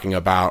were talking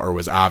about, or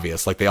was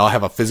obvious. Like they all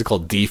have a physical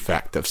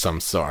defect of some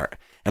sort.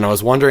 And I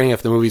was wondering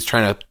if the movie's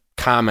trying to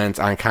comment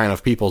on kind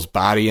of people's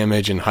body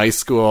image in high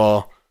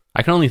school.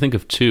 I can only think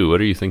of two.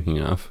 What are you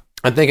thinking of?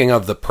 I'm thinking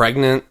of the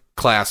pregnant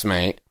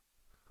classmate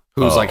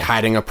who's like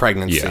hiding a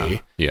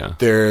pregnancy. Yeah.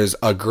 There's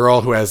a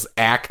girl who has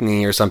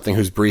acne or something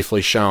who's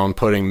briefly shown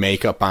putting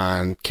makeup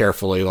on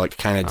carefully, like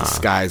kind of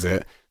disguise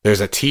it. There's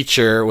a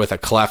teacher with a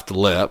cleft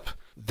lip.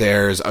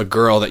 There's a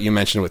girl that you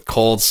mentioned with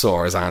cold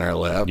sores on her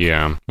lip.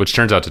 Yeah, which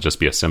turns out to just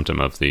be a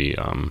symptom of the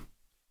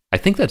I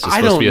think that's just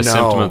supposed to be a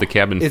symptom of the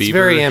cabin fever. It's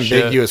very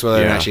ambiguous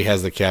whether or not she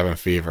has the cabin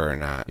fever or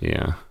not.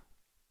 Yeah.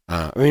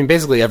 I mean,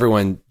 basically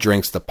everyone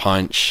drinks the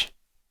punch.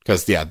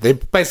 Because,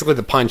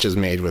 the punch is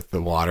made with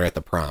the water at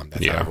the prom.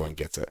 That's how everyone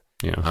gets it.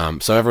 Yeah.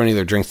 So everyone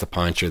either drinks the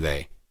punch or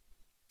they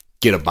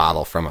get a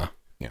bottle from a,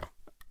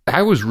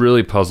 I was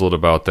really puzzled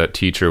about that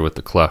teacher with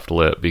the cleft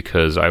lip,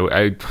 because I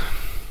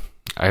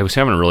was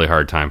having a really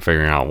hard time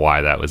figuring out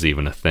why that was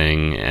even a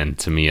thing. And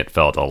to me, it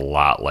felt a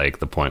lot like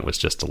the point was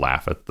just to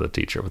laugh at the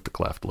teacher with the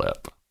cleft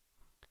lip.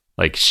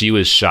 Like, she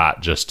was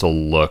shot just to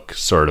look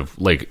sort of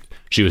like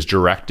she was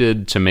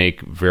directed to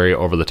make very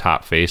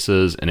over-the-top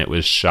faces, and it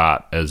was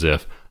shot as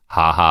if,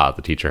 haha,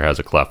 the teacher has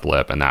a cleft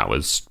lip, and that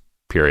was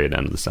period,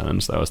 end of the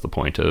sentence. That was the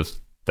point of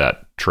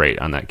that trait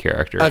on that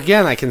character.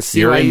 Again, I can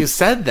see why you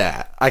said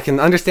that. I can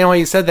understand why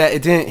you said that.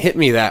 It didn't hit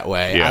me that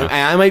way. Yeah.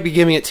 I might be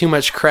giving it too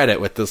much credit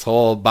with this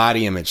whole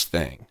body image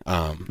thing.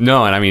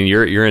 No, and I mean,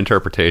 your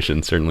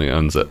interpretation certainly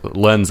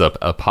lends up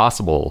a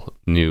possible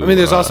new. I mean,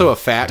 there's also a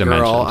fat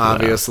girl,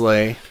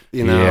 obviously.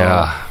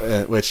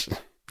 Which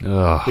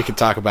we could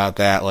talk about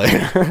that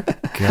later.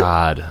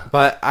 God.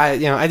 But I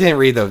didn't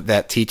read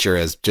that teacher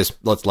as just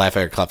let's laugh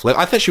at her cleft lip.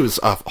 I thought she was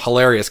a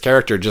hilarious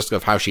character just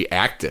of how she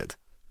acted.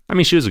 I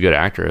mean, she was a good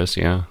actress,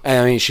 yeah.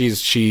 I mean,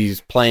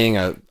 she's playing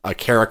a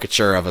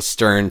caricature of a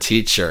stern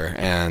teacher,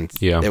 and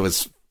it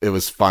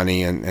was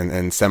funny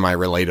and semi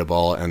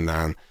relatable. And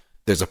then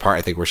there's a part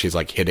I think where she's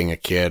like hitting a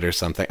kid or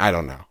something. I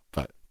don't know,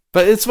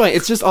 but it's funny.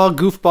 It's just all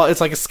goofball.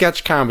 It's like a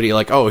sketch comedy.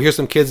 Like, oh, here's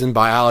some kids in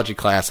biology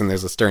class, and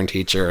there's a stern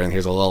teacher, and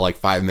here's a little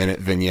like 5-minute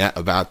vignette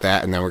about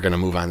that, and then we're gonna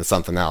move on to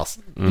something else.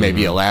 Mm-hmm.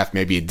 Maybe you laugh,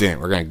 maybe you didn't.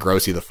 We're gonna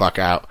gross you the fuck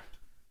out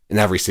in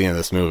every scene of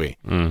this movie.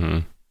 Mm-hmm.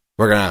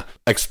 We're gonna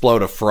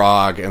explode a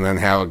frog and then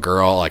have a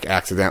girl like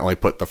accidentally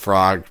put the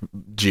frog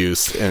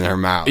juice in her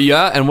mouth.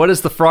 Yeah, and what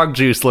does the frog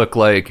juice look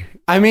like?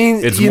 I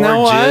mean, it's more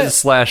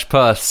jizz /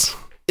 pus.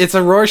 It's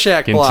a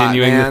Rorschach blot,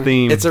 continuing man. The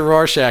theme. It's a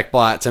Rorschach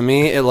blot. To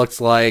me, it looks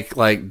like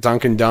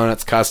Dunkin'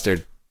 Donuts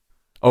custard.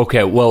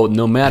 Okay, well,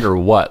 no matter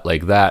what,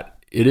 like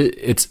that,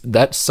 it's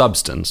that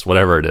substance,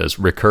 whatever it is,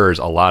 recurs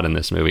a lot in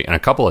this movie, and a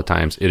couple of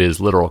times it is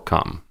literal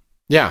cum.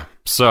 Yeah,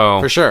 so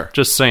for sure.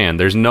 Just saying,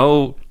 there's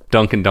no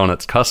Dunkin'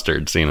 Donuts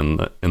custard scene in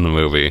the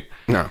movie.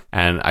 No,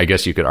 and I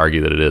guess you could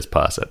argue that it is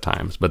pus at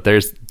times, but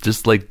there's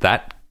just like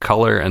that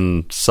color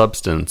and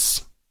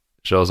substance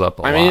shows up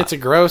a lot. I mean, it's a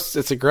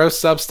gross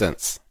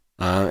substance.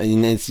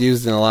 And it's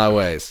used in a lot of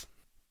ways.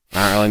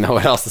 I don't really know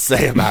what else to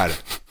say about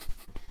it.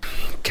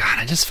 God,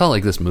 I just felt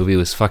like this movie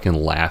was fucking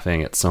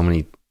laughing at so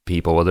many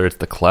people, whether it's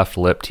the cleft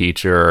lip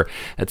teacher, or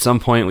at some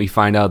point we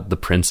find out the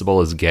principal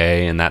is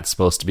gay, and that's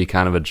supposed to be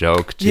kind of a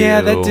joke, too.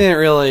 Yeah, that didn't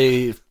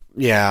really...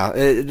 Yeah,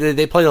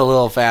 they played a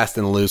little fast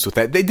and loose with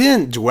that. They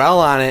didn't dwell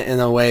on it in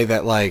a way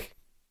that, like,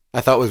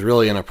 I thought was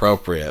really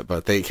inappropriate,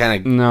 but they kind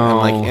of... No.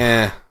 I'm like,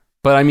 eh.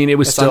 But, I mean, it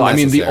was still... I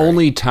mean, the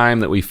only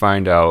time that we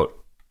find out...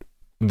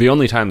 The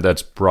only time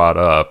that's brought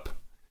up,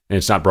 and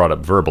it's not brought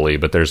up verbally,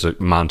 but there's a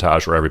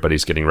montage where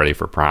everybody's getting ready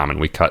for prom, and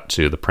we cut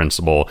to the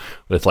principal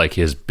with like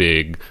his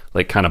big,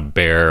 like kind of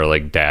bear,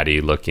 like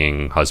daddy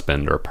looking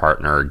husband or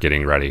partner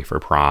getting ready for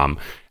prom.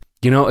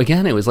 You know,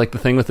 again, it was like the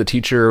thing with the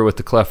teacher with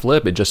the cleft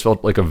lip. It just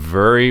felt like a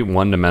very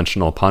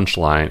one-dimensional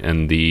punchline,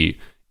 and the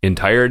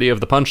entirety of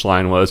the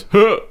punchline was,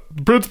 huh,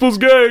 the principal's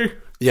gay.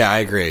 Yeah, I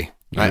agree.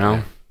 You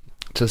know?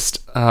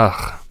 Just,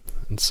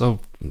 it's so,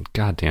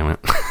 God damn it.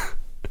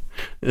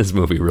 This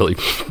movie really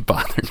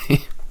bothered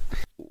me.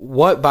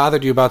 what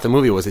bothered you about the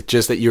movie? Was it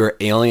just that you were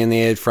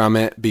alienated from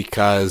it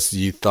because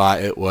you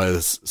thought it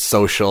was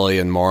socially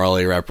and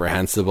morally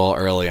reprehensible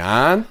early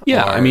on?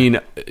 Yeah, I mean,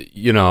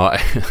 you know,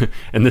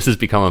 and this has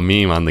become a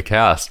meme on the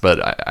cast,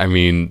 but I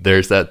mean,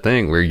 there's that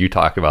thing where you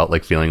talk about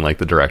like feeling like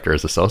the director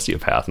is a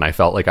sociopath, and I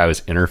felt like I was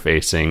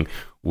interfacing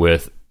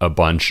with a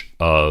bunch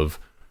of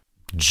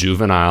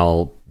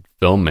juvenile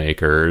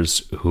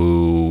filmmakers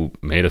who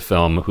made a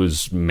film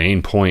whose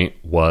main point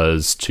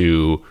was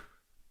to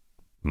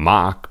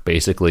mock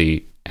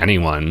basically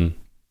anyone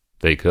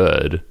they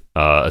could,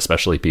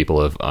 especially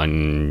people of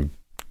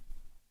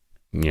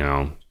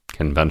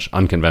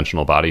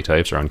unconventional body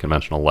types or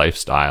unconventional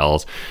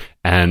lifestyles,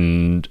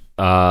 and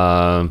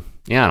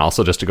and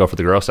also just to go for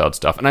the gross out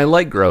stuff. And I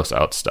like gross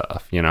out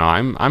stuff. You know,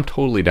 I'm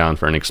totally down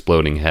for an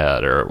exploding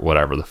head or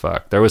whatever the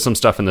fuck. There was some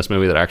stuff in this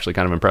movie that actually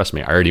kind of impressed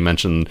me. I already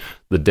mentioned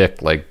the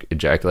dick like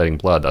ejaculating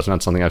blood. That's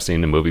not something I've seen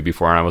in a movie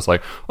before, and I was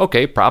like,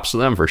 okay, props to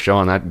them for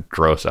showing that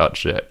gross out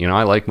shit. You know,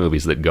 I like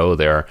movies that go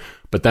there.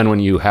 But then when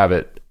you have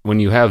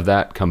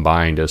that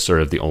combined as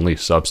sort of the only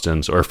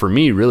substance, or for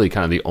me, really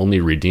kind of the only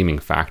redeeming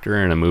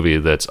factor in a movie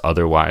that's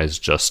otherwise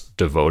just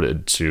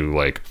devoted to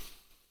like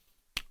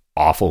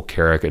awful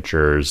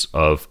caricatures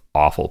of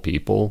awful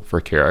people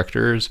for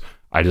characters,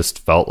 I just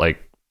felt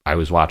like I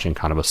was watching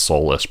kind of a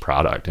soulless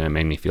product, and it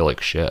made me feel like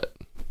shit.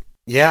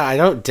 Yeah, I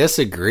don't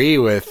disagree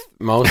with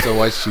most of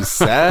what she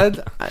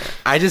said.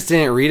 I just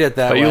didn't read it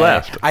that way. But you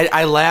laughed.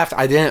 I laughed.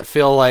 I didn't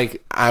feel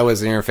like I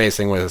was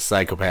interfacing with a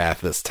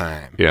psychopath this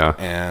time. Yeah.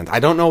 And I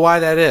don't know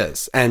why that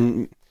is.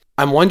 And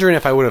I'm wondering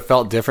if I would have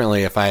felt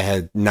differently if I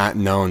had not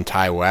known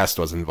Ty West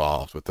was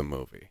involved with the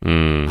movie.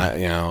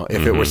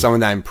 If it were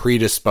someone that I'm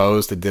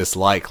predisposed to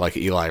dislike, like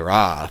Eli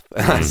Roth,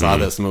 and I saw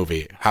this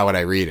movie, how would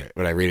I read it?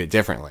 Would I read it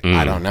differently?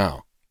 I don't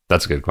know.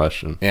 That's a good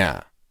question.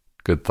 Yeah.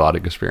 Good thought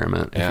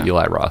experiment if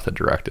Eli Roth had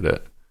directed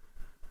it.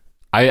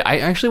 I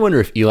actually wonder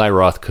if Eli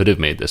Roth could have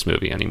made this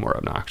movie any more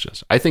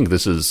obnoxious. I think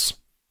this is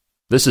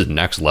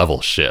next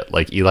level shit.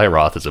 Like, Eli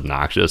Roth is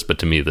obnoxious, but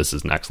to me, this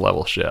is next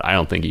level shit. I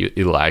don't think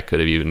Eli could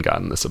have even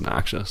gotten this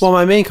obnoxious. Well,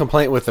 my main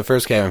complaint with the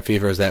first Cabin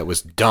Fever is that it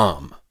was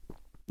dumb.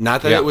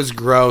 Not that it was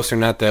gross or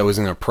not that it was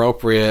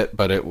inappropriate,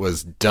 but it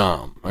was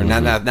dumb. Or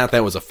not that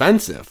it was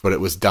offensive, but it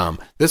was dumb.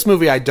 This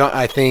movie, I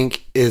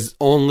think,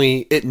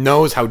 it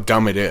knows how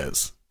dumb it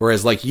is.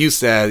 Whereas, like you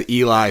said,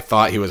 Eli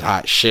thought he was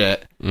hot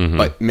shit,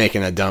 but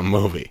making a dumb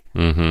movie.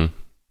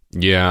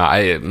 Yeah,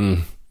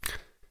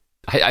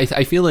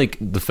 I feel like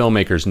the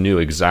filmmakers knew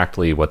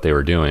exactly what they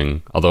were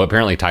doing, although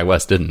apparently Ty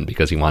West didn't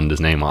because he wanted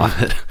his name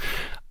off it.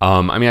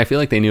 I feel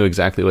like they knew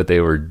exactly what they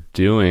were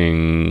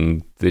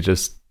doing. They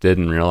just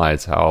didn't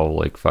realize how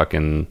like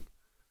fucking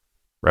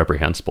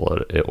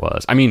reprehensible it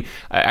was. I mean,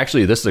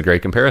 actually, this is a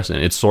great comparison.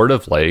 It's sort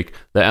of like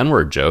the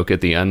N-word joke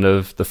at the end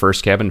of the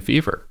first Cabin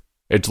Fever.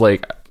 It's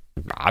like,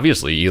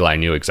 obviously Eli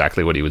knew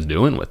exactly what he was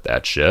doing with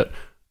that shit.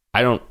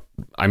 But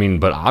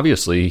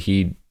obviously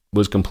he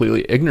was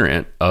completely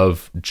ignorant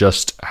of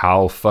just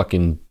how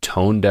fucking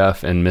tone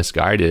deaf and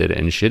misguided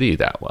and shitty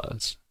that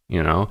was.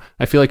 You know,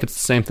 I feel like it's the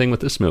same thing with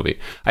this movie.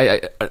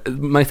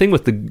 My thing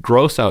with the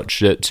gross out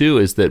shit too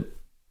is that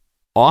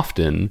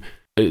often,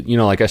 you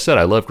know, like I said,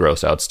 I love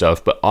gross out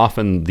stuff, but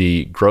often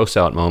the gross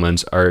out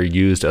moments are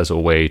used as a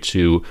way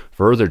to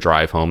further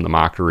drive home the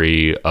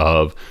mockery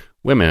of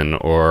women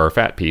or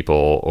fat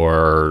people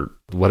or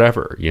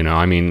whatever, you know.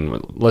 I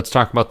mean, let's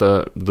talk about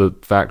the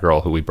fat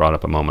girl who we brought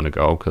up a moment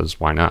ago,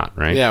 because why not,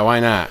 right? Yeah, why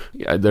not?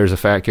 Yeah, there's a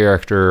fat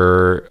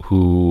character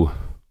who,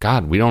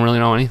 God, we don't really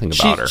know anything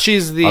about her.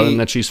 Other than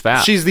that she's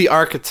fat. She's the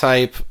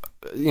archetype,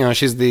 you know,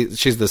 she's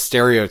the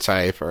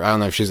stereotype, or I don't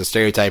know if she's a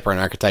stereotype or an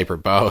archetype or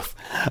both,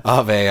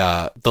 of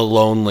the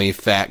lonely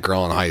fat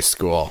girl in high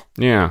school.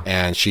 Yeah.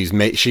 And she's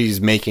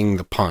making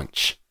the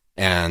punch.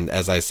 And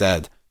as I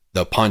said,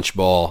 the punch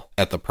bowl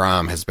at the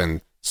prom has been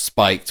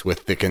spiked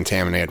with the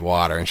contaminated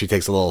water, and she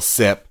takes a little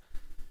sip,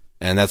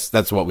 and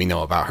that's what we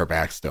know about her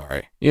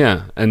backstory.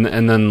 Yeah, and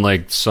then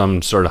like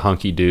some sort of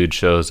hunky dude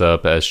shows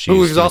up as she's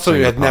who's also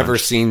had never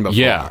seen before.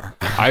 Yeah,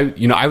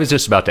 I was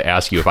just about to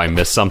ask you if I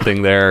missed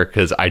something there,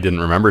 because I didn't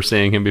remember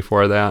seeing him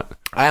before that.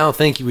 I don't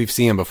think we've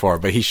seen him before,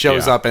 but he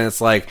shows up, and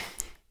it's like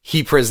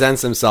he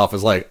presents himself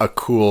as like a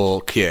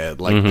cool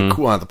kid, like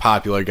one of the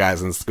popular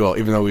guys in school,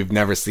 even though we've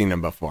never seen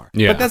him before.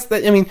 Yeah. But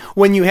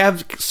when you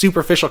have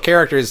superficial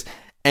characters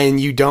and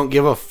you don't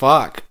give a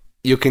fuck,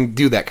 you can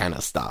do that kind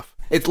of stuff.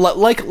 It's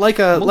like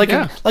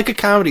a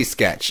comedy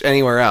sketch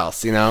anywhere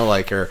else, you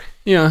know,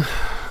 Yeah,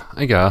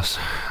 I guess.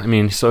 I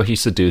mean, so he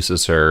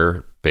seduces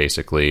her,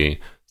 basically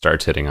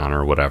starts hitting on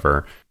her,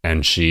 whatever,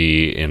 and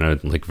she, in a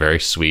like very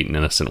sweet and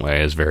innocent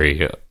way, is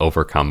very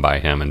overcome by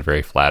him and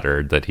very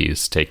flattered that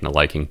he's taken a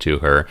liking to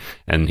her.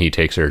 And he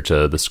takes her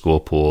to the school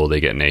pool.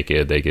 They get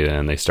naked, they get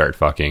in, they start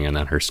fucking, and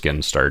then her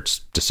skin starts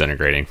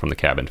disintegrating from the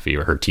cabin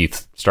fever. Her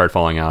teeth start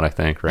falling out, I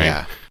think, right?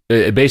 Yeah.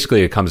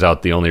 Basically, it comes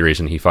out the only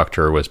reason he fucked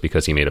her was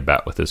because he made a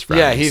bet with his friends.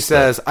 Yeah, he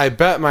says, I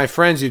bet my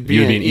friends you'd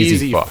be an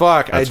easy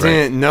fuck. I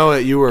didn't know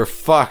that you were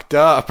fucked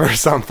up or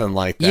something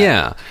like that.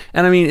 Yeah.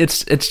 And I mean,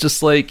 it's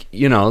just like,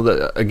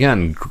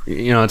 again,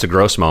 it's a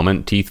gross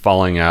moment, teeth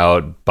falling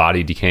out,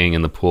 body decaying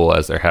in the pool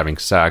as they're having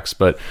sex.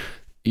 But,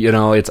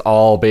 it's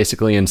all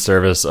basically in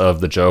service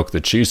of the joke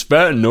that she's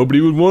fat and nobody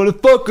would want to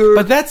fuck her.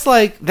 But that's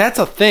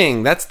a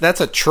thing.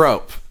 That's a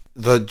trope.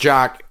 The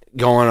jock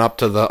going up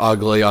to the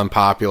ugly,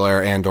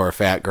 unpopular, and/or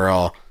fat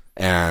girl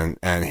and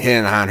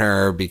hitting on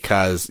her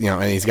because,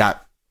 and he's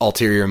got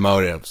ulterior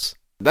motives.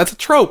 That's a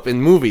trope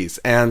in movies.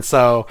 And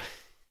so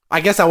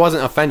I guess I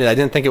wasn't offended. I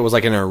didn't think it was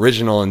like an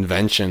original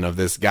invention of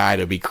this guy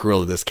to be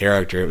cruel to this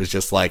character. It was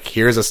just like,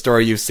 here's a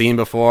story you've seen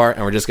before,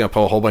 and we're just going to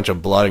put a whole bunch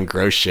of blood and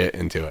gross shit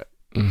into it.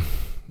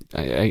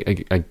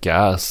 I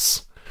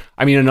guess.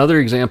 I mean, another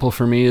example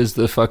for me is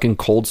the fucking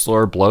cold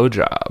sore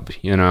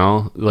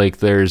blowjob, Like,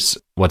 there's,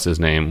 what's his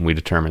name? We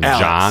determined Alex.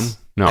 John?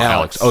 No,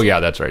 Alex. Oh, yeah,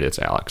 that's right. It's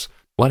Alex.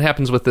 What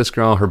happens with this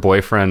girl? Her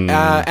boyfriend?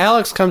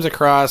 Alex comes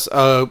across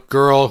a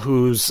girl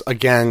who's,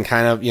 again,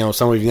 kind of,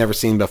 someone we've never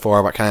seen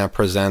before, but kind of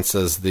presents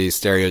as the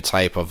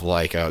stereotype of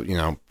like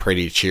a,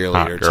 pretty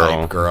cheerleader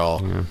type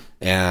girl. Yeah.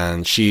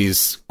 And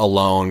she's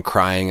alone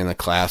crying in the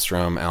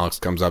classroom. Alex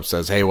comes up,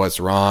 says, hey, what's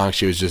wrong?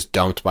 She was just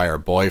dumped by her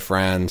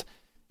boyfriend.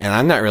 And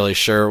I'm not really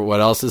sure what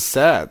else is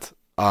said.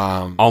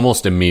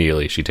 Almost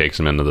immediately, she takes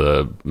him into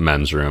the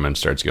men's room and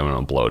starts giving him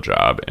a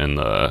blowjob in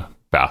the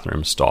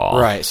bathroom stall.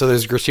 Right. So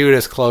there's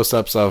gratuitous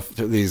close-ups of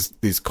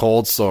these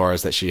cold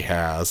sores that she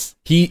has.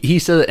 He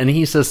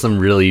says some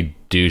really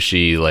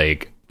douchey,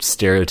 like,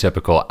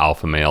 stereotypical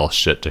alpha male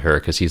shit to her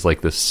because he's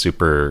like this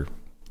super,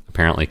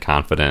 apparently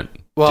confident.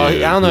 Well, I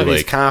don't know if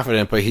he's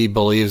confident, but he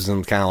believes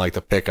in kind of like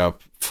the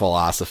pickup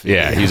philosophy.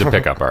 Yeah, he's a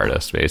pickup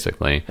artist,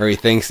 basically. Or he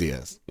thinks he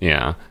is.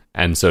 Yeah.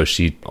 And so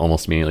she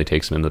almost immediately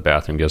takes him into the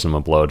bathroom, gives him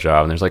a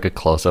blowjob, and there's like a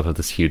close-up of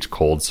this huge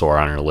cold sore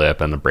on her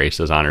lip and the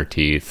braces on her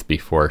teeth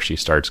before she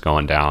starts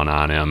going down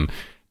on him.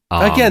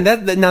 Again,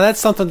 that's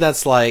something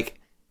that's like,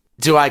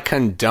 do I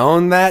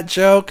condone that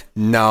joke?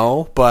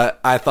 No, but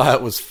I thought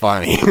it was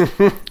funny.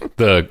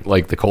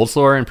 the cold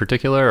sore in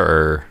particular,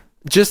 or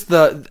just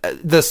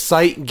the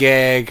sight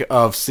gag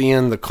of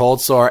seeing the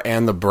cold sore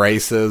and the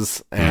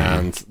braces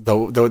and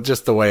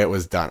just the way it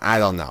was done. I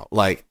don't know.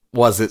 Like,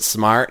 was it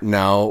smart?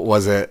 No.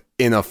 Was it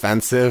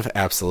inoffensive?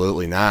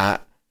 Absolutely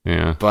not.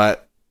 Yeah.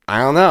 But I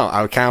don't know.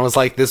 I kind of was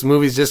like, this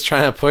movie's just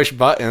trying to push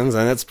buttons,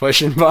 and it's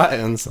pushing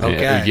buttons.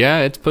 Okay.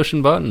 Yeah, it's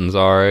pushing buttons.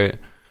 All right.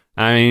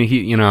 I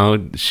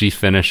mean, she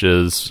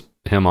finishes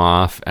him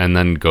off and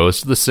then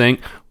goes to the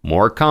sink.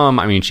 More cum.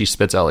 I mean, she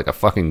spits out like a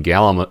fucking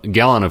gallon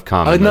of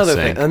cum. Another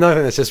thing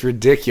that's just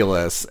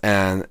ridiculous,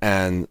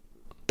 and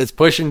it's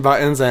pushing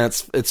buttons, and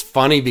it's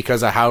funny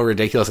because of how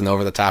ridiculous and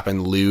over the top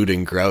and lewd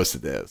and gross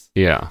it is.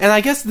 Yeah. And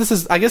I guess this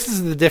is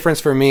the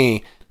difference for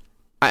me.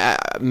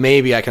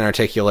 Maybe I can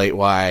articulate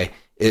why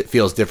it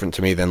feels different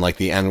to me than like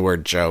the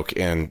N-word joke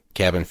in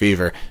Cabin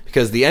Fever,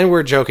 because the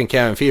N-word joke in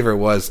Cabin Fever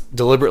was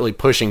deliberately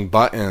pushing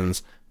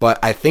buttons, but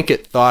I think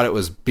it thought it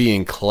was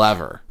being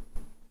clever.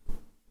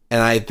 And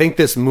I think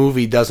this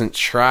movie doesn't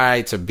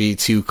try to be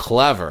too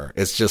clever.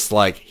 It's just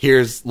like,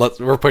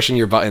 we're pushing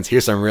your buttons.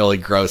 Here's some really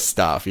gross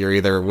stuff. You're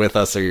either with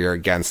us or you're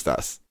against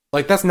us.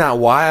 Like, that's not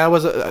why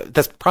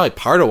that's probably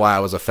part of why I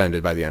was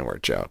offended by the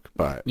N-word joke.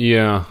 But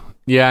yeah.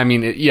 Yeah, I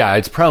mean,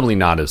 it's probably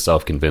not as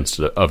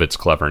self-convinced of its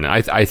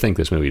cleverness. I think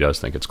this movie does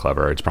think it's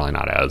clever. It's probably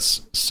not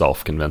as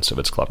self-convinced of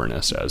its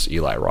cleverness as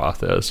Eli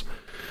Roth is.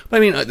 But I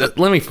mean, let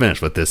me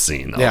finish with this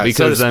scene, though. Yeah,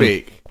 because so to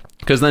speak.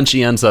 Because then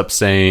she ends up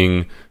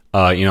saying,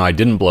 I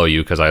didn't blow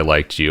you because I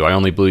liked you. I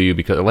only blew you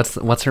because...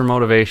 What's her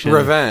motivation?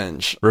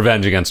 Revenge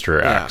against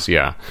her ex,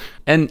 yeah.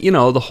 And,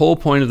 the whole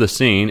point of the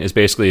scene is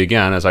basically,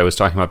 again, as I was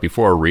talking about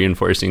before,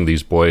 reinforcing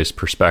these boys'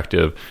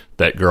 perspective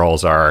that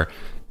girls are,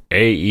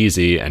 A,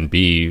 easy, and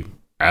B,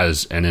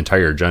 as an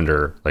entire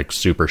gender, like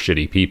super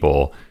shitty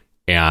people.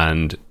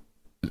 And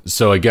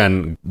so,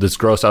 again, this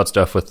gross out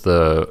stuff with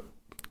the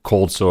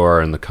cold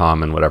sore and the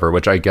cum and whatever,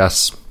 which I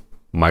guess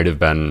might have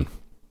been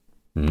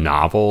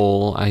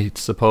novel, I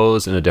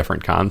suppose, in a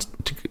different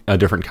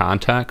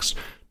context,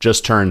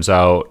 just turns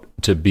out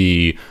to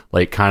be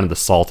like kind of the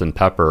salt and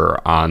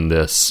pepper on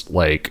this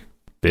like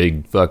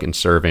big fucking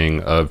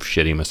serving of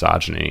shitty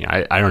misogyny.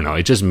 I don't know,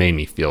 it just made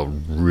me feel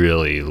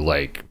really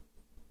like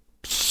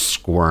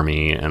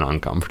squirmy and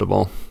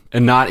uncomfortable,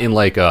 and not in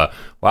like a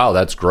wow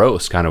that's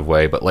gross kind of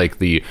way, but like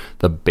the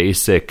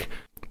basic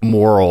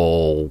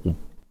moral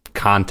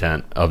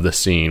content of the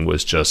scene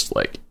was just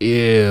like,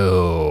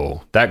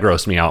 ew. That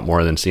grossed me out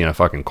more than seeing a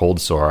fucking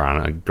cold sore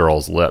on a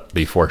girl's lip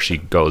before she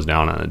goes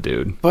down on a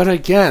dude. But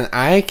again,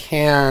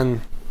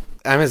 I'm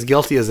as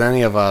guilty as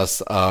any of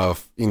us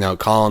of,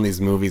 calling these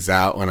movies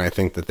out when I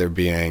think that they're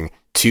being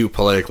too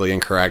politically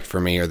incorrect for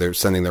me, or they're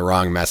sending the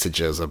wrong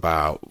messages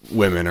about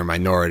women or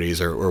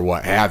minorities or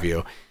what have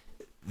you.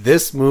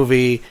 This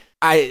movie,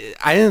 I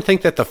didn't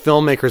think that the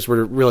filmmakers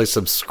were really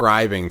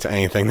subscribing to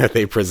anything that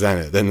they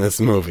presented in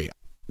this movie.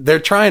 they're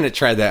trying to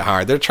tread that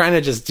hard. They're trying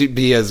to just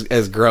be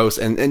as gross,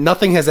 and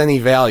nothing has any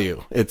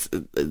value.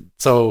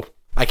 So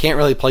I can't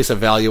really place a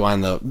value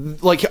on all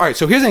right,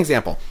 so here's an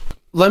example.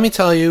 Let me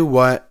tell you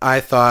what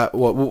I thought,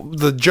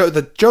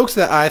 the jokes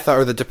that I thought,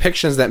 or the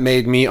depictions that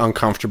made me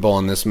uncomfortable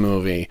in this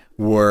movie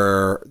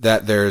were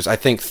that there's, I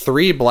think,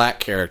 3 black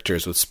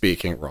characters with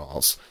speaking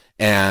roles.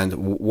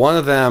 And one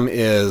of them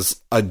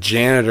is a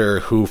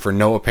janitor who, for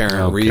no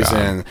apparent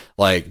reason,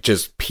 like,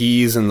 just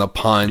pees in the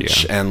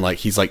punch, and like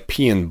he's like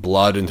peeing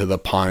blood into the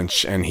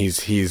punch, and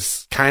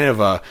he's kind of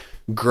a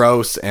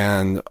gross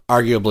and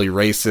arguably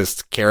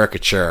racist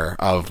caricature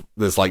of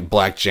this like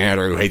black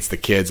janitor who hates the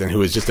kids and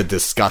who is just a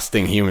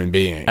disgusting human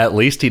being. At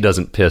least he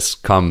doesn't piss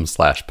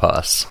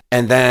cum/pus.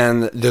 And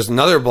then there's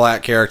another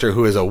black character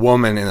who is a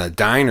woman in a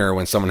diner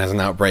when someone has an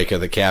outbreak of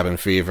the cabin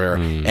fever,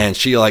 and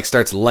she like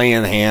starts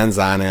laying hands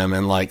on him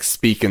and like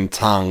speaking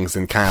tongues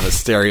in kind of a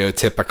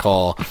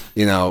stereotypical,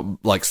 you know,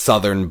 like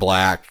Southern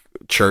black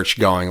church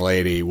going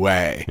lady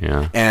way.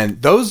 Yeah.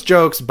 And those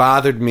jokes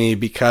bothered me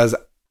because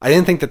I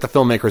didn't think that the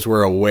filmmakers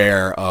were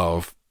aware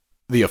of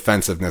the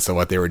offensiveness of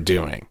what they were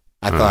doing.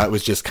 I thought it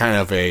was just kind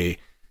of a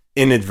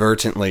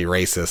inadvertently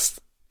racist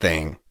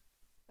thing.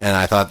 And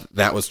I thought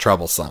that was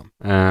troublesome.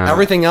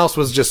 Everything else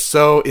was just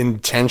so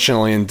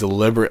intentionally and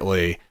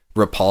deliberately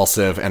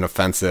repulsive and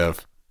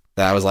offensive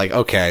that I was like,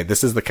 okay,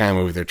 this is the kind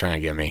of movie they're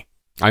trying to give me.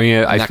 I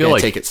mean, I feel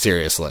like take it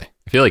seriously.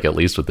 I feel like at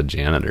least with the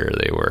janitor,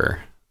 they were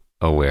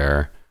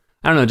aware.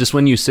 I don't know, just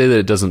when you say that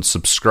it doesn't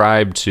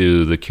subscribe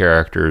to the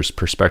character's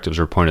perspectives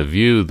or point of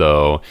view,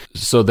 though,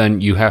 so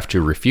then you have to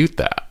refute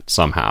that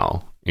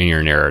somehow in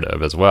your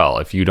narrative as well.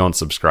 If you don't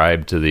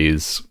subscribe to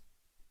these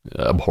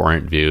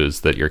abhorrent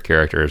views that your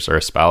characters are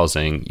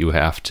espousing, you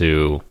have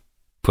to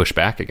push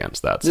back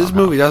against that somehow. This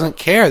movie doesn't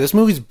care. This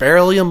movie's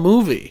barely a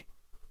movie.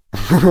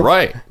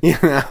 Right. You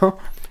know?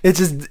 It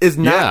just is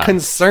not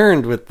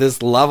concerned with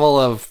this level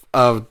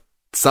of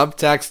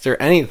subtext or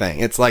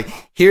anything. It's like,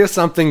 here's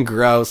something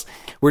gross.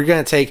 We're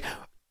going to take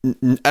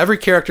every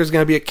character is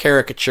going to be a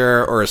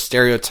caricature or a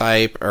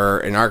stereotype or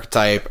an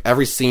archetype.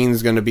 Every scene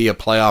is going to be a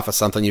play off of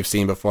something you've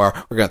seen before.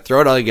 We're going to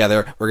throw it all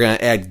together. We're going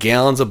to add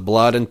gallons of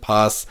blood and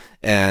pus.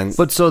 And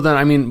so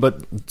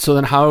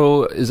then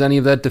how is any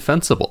of that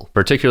defensible?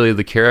 Particularly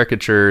the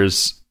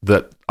caricatures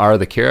that are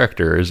the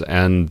characters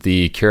and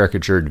the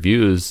caricatured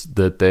views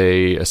that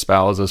they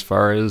espouse as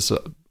far as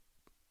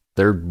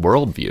their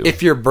worldview.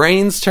 If your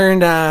brain's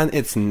turned on,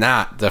 it's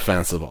not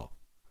defensible.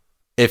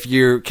 If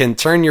you can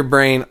turn your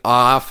brain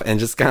off and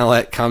just kind of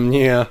let it come to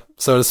you,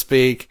 so to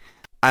speak,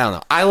 I don't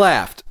know. I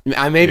laughed.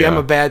 I'm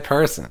a bad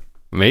person.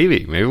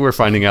 Maybe we're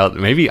finding out.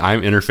 Maybe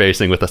I'm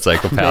interfacing with a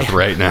psychopath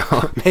right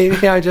now.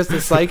 Maybe I'm just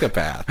a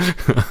psychopath.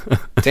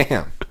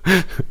 Damn.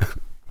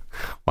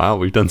 Wow,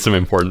 we've done some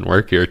important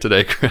work here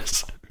today,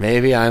 Chris.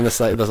 Maybe I'm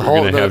the We're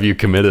going to have you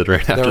committed right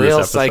after this episode. The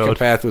real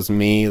psychopath was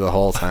me the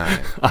whole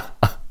time.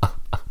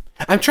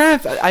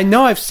 I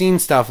know I've seen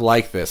stuff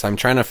like this. I'm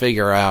trying to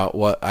figure out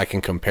what I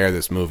can compare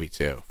this movie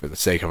to for the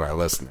sake of our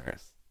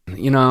listeners.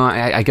 You know,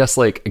 I guess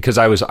like, because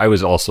I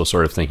was also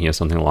sort of thinking of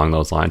something along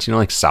those lines. You know,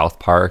 like South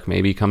Park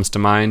maybe comes to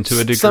mind to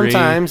a degree.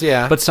 Sometimes,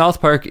 yeah. But South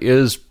Park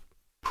is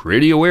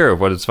pretty aware of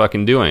what it's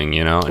fucking doing,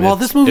 you know? Well,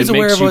 this movie's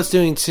aware of what it's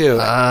doing too.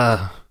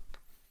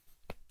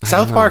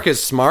 South Park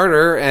is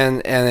smarter,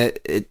 and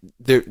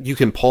you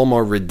can pull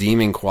more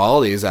redeeming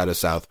qualities out of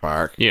South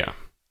Park. Yeah.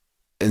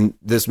 And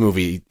this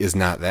movie is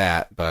not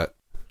that, but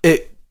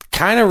it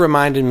kind of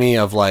reminded me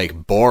of like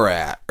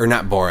Borat, or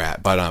not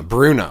Borat, but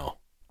Bruno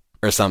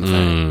or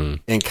something,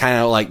 and kind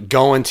of like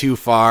going too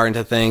far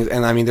into things.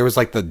 And I mean, there was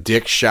like the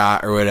dick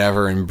shot or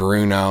whatever in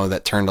Bruno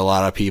that turned a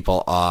lot of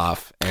people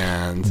off.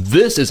 And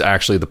this is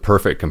actually the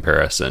perfect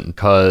comparison,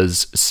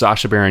 because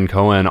Sacha Baron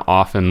Cohen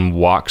often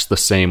walks the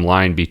same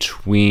line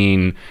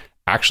between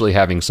actually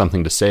having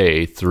something to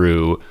say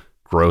through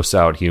gross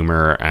out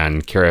humor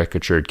and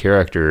caricatured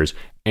characters,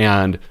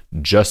 and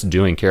just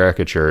doing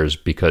caricatures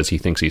because he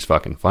thinks he's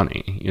fucking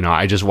funny. You know,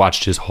 I just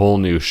watched his whole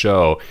new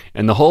show,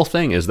 and the whole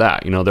thing is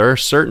that, you know, there are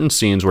certain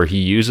scenes where he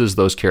uses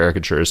those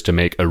caricatures to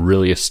make a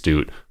really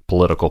astute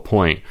political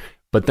point.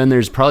 But then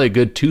there's probably a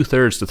good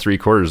 2/3 to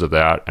 3/4 of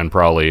that, and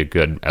probably a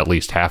good at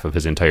least half of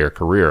his entire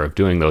career of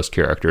doing those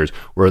characters,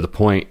 where the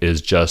point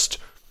is just,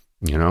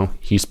 you know,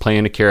 he's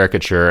playing a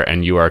caricature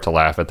and you are to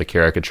laugh at the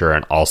caricature,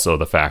 and also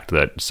the fact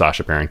that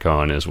Sacha Baron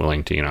Cohen is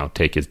willing to, you know,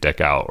 take his dick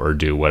out or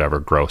do whatever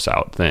gross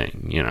out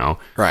thing, you know?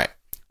 Right.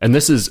 And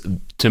this is,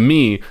 to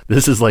me,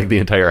 this is like the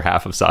entire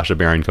half of Sacha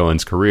Baron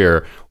Cohen's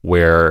career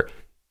where,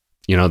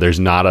 you know, there's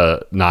not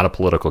a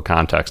political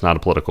context, not a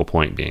political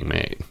point being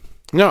made.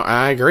 No,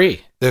 I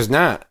agree. There's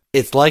not.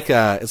 It's like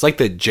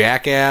the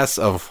Jackass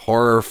of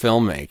horror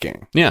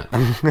filmmaking. Yeah.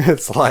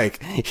 It's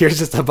like, here's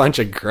just a bunch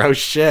of gross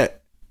shit.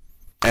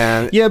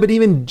 And yeah, but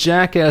even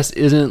Jackass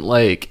isn't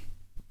like,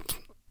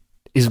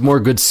 is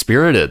more good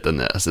spirited than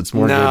this. It's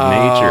more good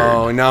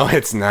natured. No,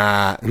 it's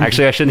not.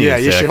 Actually, I shouldn't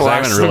even say it, 'cause I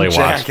haven't really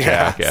watched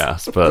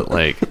Jackass, but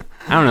like,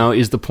 I don't know,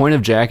 is the point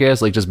of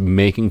Jackass like just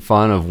making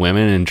fun of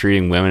women and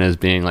treating women as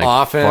being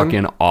like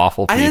fucking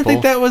awful people? I didn't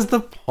think that was the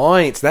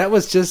point. That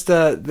was just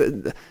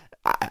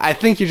I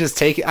think you're just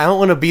taking... I don't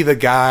want to be the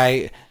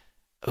guy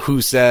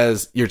who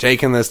says you're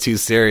taking this too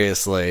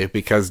seriously,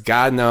 because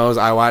God knows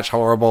I watch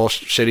horrible,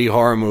 shitty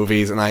horror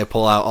movies and I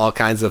pull out all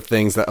kinds of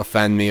things that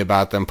offend me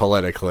about them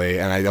politically,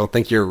 and I don't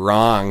think you're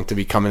wrong to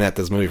be coming at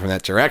this movie from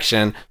that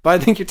direction, but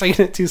I think you're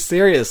taking it too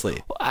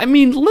seriously. I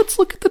mean, let's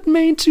look at the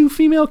main two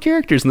female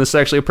characters, and this is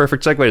actually a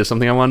perfect segue to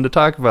something I wanted to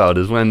talk about,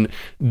 is when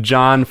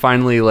John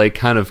finally like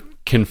kind of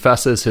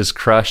confesses his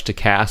crush to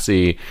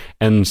Cassie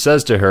and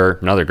says to her,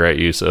 another great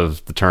use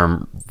of the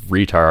term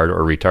retard or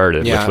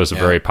retarded, which was a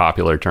very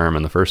popular term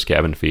in the first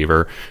Cabin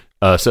Fever,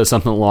 says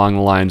something along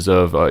the lines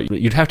of,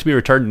 you'd have to be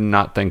retarded to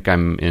not think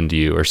I'm into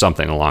you, or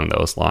something along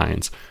those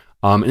lines.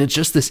 And it's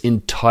just this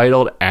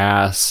entitled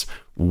ass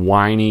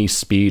whiny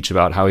speech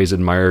about how he's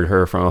admired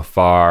her from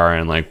afar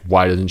and like,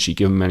 why doesn't she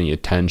give him any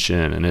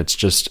attention? And it's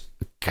just,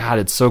 God,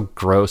 it's so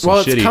gross and shitty.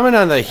 Well, it's coming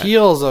on the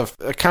heels of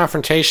a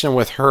confrontation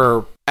with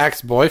her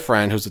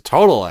ex-boyfriend, who's a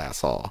total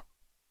asshole.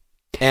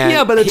 And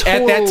yeah, but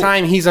at that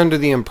time, he's under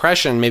the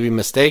impression, maybe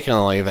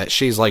mistakenly, that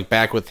she's like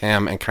back with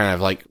him and kind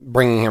of like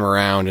bringing him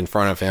around in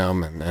front of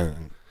him.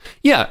 And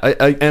yeah,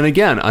 and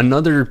again,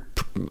 another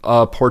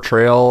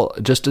portrayal,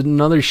 just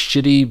another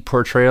shitty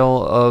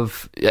portrayal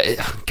of,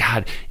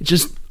 God, it's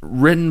just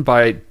written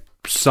by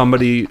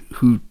somebody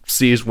who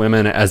sees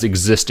women as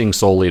existing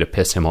solely to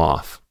piss him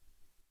off,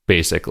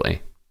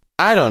 basically.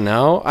 I don't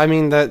know. I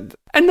mean, that...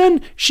 And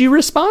then she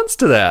responds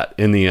to that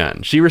in the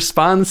end. She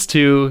responds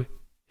to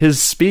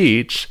his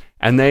speech,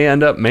 and they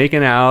end up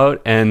making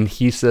out, and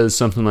he says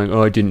something like,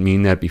 oh, I didn't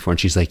mean that before. And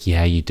she's like,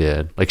 yeah, you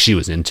did. Like, she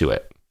was into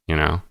it, you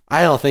know?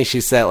 I don't think she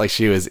said like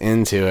she was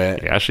into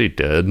it. Yeah, she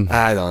did.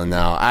 I don't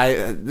know.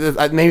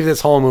 Maybe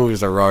this whole movie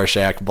is a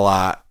Rorschach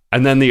blot.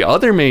 And then the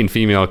other main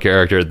female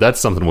character, that's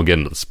something we'll get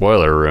into the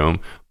spoiler room,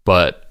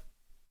 but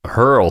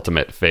her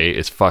ultimate fate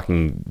is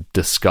fucking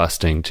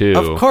disgusting too.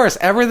 Of course,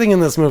 everything in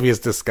this movie is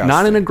disgusting.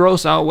 Not in a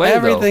gross out way.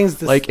 Everything's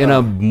though. Like in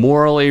a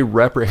morally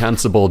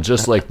reprehensible,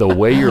 just like the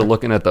way you're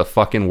looking at the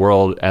fucking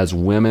world as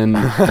women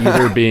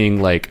either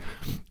being like,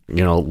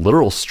 you know,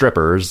 literal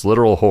strippers,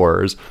 literal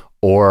whores,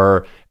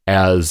 or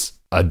as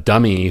a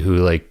dummy who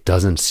like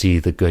doesn't see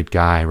the good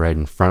guy right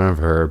in front of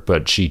her,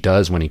 but she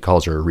does when he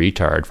calls her a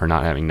retard for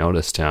not having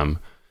noticed him.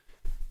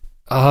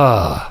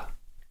 Oh,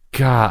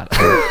 God.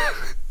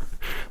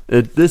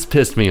 This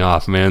pissed me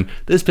off, man.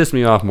 This pissed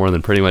me off more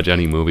than pretty much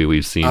any movie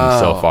we've seen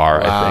so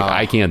far. Wow.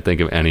 I can't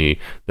think of any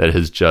that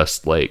has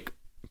just like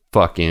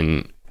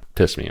fucking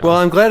pissed me off. Well,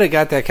 I'm glad it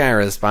got that kind of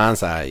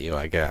response out of you,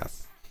 I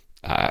guess.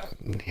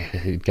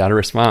 It got a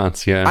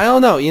response, yeah. I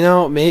don't know. You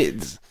know,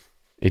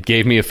 it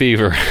gave me a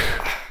fever.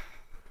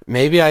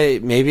 Maybe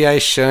I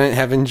shouldn't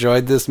have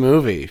enjoyed this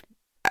movie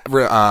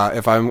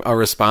if I'm a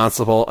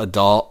responsible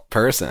adult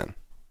person.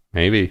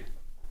 Maybe.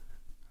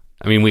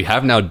 I mean, we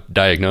have now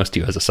diagnosed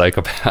you as a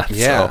psychopath.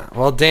 Yeah. So.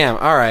 Well, damn.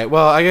 All right.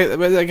 Well,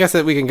 I guess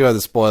that we can go to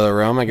the spoiler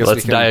room. I guess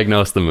let's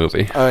diagnose the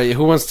movie.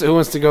 Who wants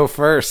to go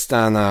first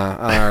on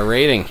our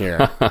rating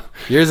here?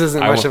 Yours isn't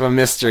much of a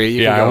mystery.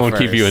 You can go I won't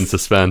first. keep you in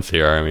suspense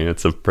here. I mean,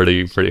 it's a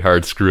pretty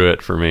hard screw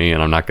it for me,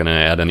 and I'm not going to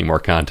add any more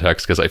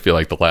context because I feel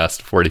like the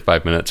last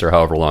 45 minutes or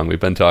however long we've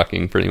been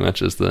talking pretty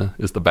much is the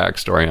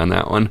backstory on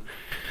that one.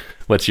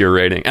 What's your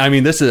rating? I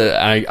mean, this is.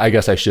 I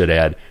guess I should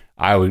add.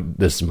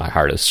 This is my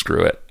hardest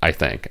screw it, I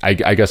think. I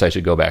guess I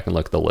should go back and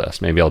look at the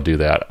list. Maybe I'll do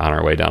that on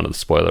our way down to the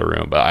spoiler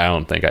room, but I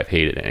don't think I've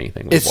hated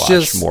anything we've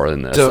watched more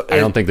than this. I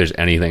don't think there's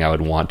anything I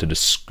would want to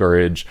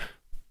discourage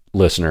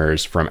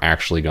listeners from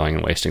actually going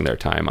and wasting their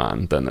time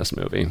on than this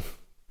movie.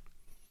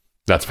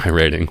 That's my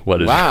rating.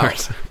 What is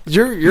yours?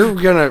 You're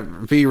gonna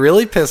be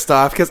really pissed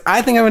off because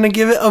I think I'm gonna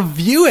give it a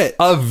view it.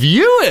 A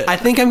view it? I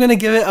think I'm gonna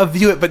give it a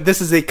view it, but this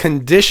is a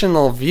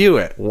conditional view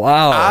it.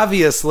 Wow.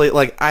 Obviously,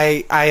 like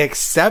I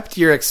accept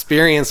your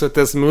experience with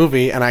this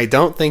movie, and I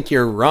don't think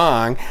you're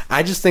wrong.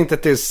 I just think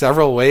that there's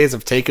several ways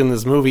of taking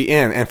this movie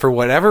in, and for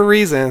whatever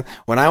reason,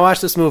 when I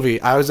watched this movie,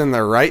 I was in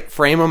the right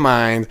frame of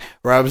mind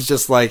where I was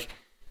just like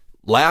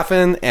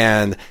laughing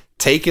and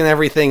taking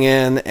everything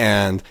in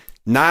and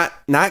not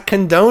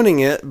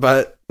condoning it,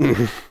 but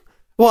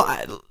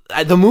well,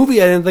 the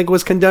movie I didn't think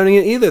was condoning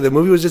it either. The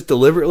movie was just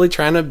deliberately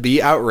trying to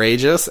be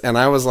outrageous, and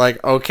I was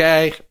like,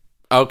 okay,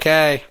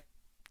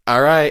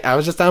 all right. I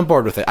was just on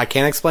board with it. I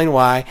can't explain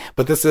why,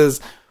 but this is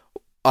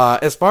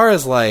as far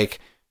as like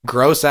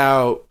gross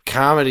out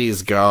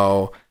comedies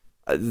go,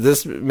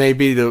 this may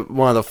be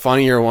one of the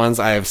funnier ones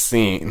I have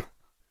seen.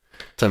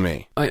 To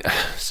me.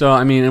 So,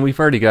 I mean, and we've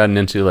already gotten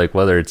into like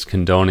whether it's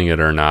condoning it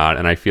or not,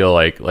 and I feel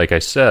like I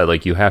said,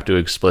 like you have to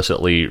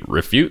explicitly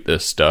refute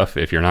this stuff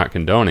if you're not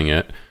condoning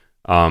it.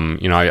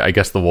 You know, I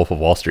guess The Wolf of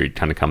Wall Street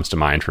kind of comes to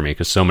mind for me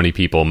because so many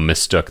people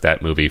mistook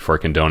that movie for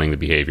condoning the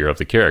behavior of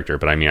the character.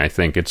 But I mean, I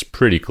think it's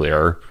pretty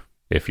clear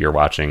if you're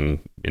watching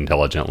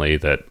intelligently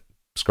that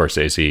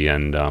Scorsese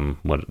and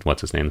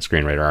what's his name, the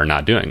screenwriter, are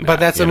not doing that. But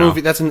that's a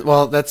movie. That's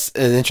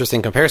an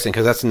interesting comparison,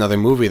 because that's another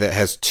movie that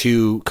has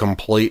two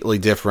completely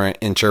different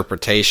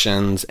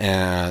interpretations,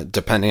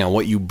 depending on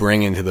what you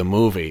bring into the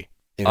movie.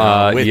 But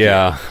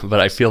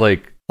I feel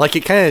like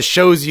it kind of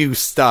shows you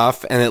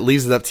stuff, and it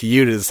leaves it up to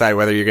you to decide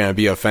whether you're going to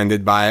be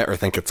offended by it or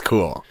think it's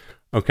cool.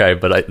 Okay,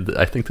 but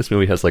I think this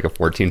movie has like a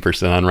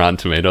 14% on Rotten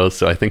Tomatoes,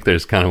 so I think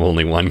there's kind of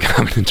only one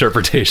common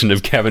interpretation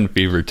of Cabin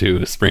Fever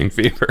 2, Spring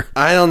Fever.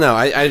 I don't know.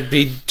 I'd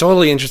be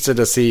totally interested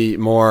to see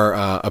more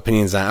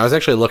opinions on it. I was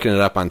actually looking it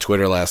up on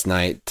Twitter last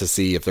night to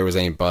see if there was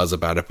any buzz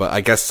about it, but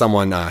I guess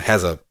someone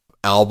has a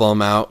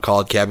album out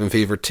called Cabin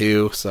Fever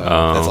 2, so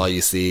that's all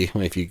you see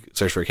if you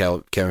search for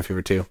Cabin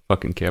Fever 2.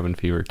 Fucking Cabin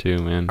Fever 2,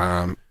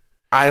 man.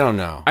 I don't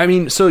know. I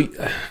mean, so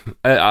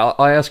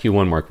I'll ask you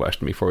one more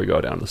question before we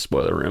go down to the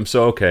spoiler room.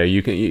 So, okay,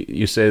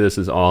 you say this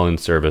is all in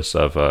service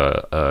of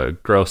a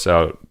gross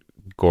out,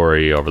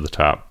 gory, over the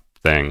top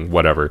thing,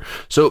 whatever.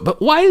 So,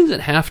 but why does it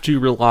have to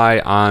rely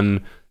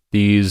on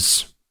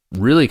these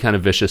really kind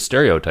of vicious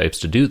stereotypes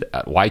to do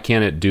that? Why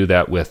can't it do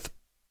that with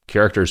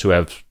characters who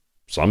have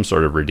some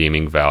sort of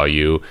redeeming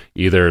value,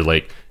 either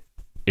like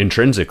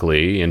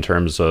intrinsically in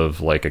terms of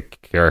like a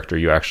character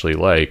you actually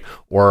like,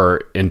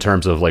 or in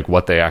terms of like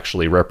what they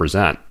actually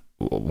represent?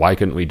 Why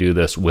couldn't we do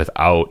this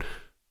without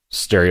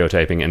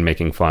stereotyping and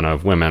making fun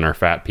of women or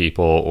fat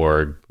people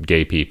or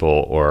gay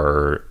people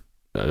or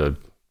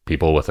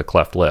people with a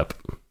cleft lip?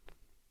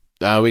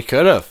 We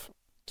could have.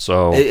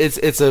 So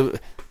it's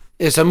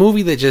a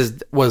movie that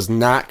just was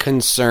not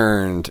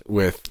concerned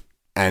with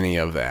any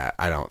of that,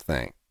 I don't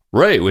think.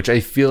 Right, which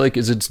I feel like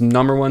is its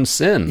number one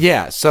sin.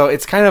 Yeah, so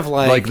it's kind of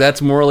like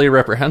that's morally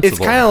reprehensible.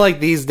 It's kind of like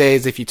these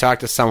days, if you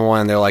talk to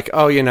someone, they're like,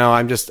 "Oh,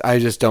 I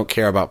just don't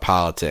care about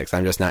politics.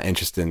 I'm just not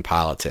interested in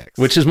politics,"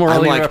 which is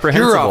morally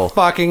reprehensible. You're a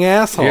fucking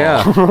asshole,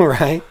 yeah,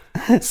 right?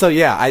 So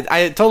yeah,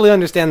 I totally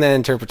understand that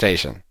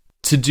interpretation.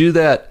 To do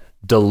that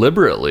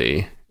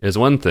deliberately is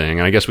one thing,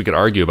 and I guess we could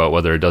argue about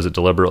whether it does it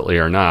deliberately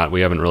or not.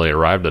 We haven't really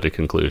arrived at a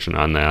conclusion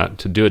on that.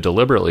 To do it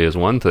deliberately is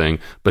one thing,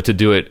 but to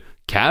do it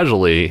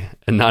casually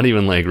and not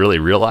even like really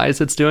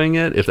realize it's doing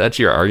it, if that's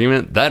your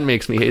argument, that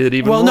makes me hate it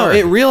even more. Well, no,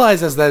 it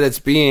realizes that it's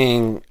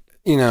being,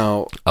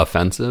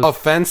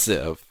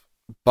 offensive,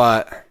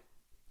 but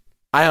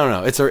I don't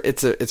know. It's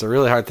a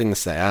really hard thing to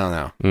say. I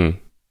don't know.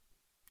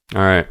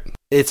 All right.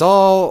 It's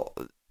all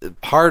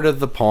part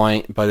of the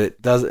point, but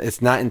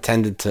it's not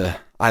intended to,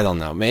 I don't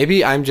know.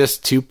 Maybe I'm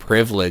just too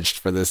privileged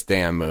for this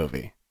damn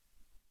movie.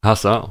 How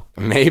so?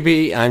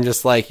 Maybe I'm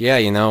just like, yeah,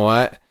 you know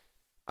what?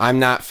 I'm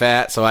not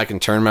fat, so I can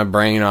turn my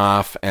brain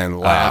off and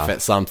laugh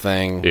at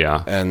something.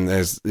 Yeah. And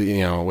there's,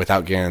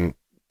 without getting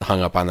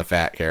hung up on the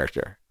fat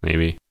character.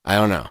 Maybe. I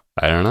don't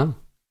know.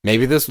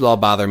 Maybe this will all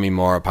bother me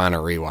more upon a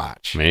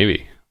rewatch.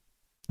 Maybe.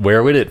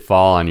 Where would it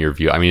fall on your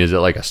view? I mean, is it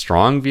like a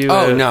strong view?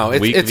 Oh, no.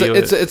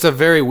 It's a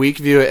very weak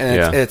view,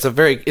 and it's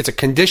a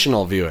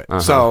conditional view it.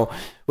 Uh-huh. So,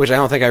 which I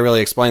don't think I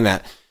really explained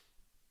that.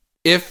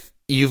 If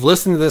you've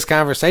listened to this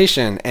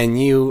conversation and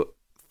you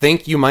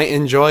think you might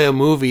enjoy a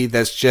movie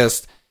that's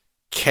just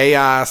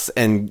chaos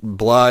and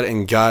blood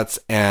and guts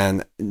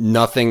and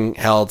nothing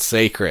held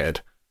sacred,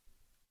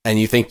 and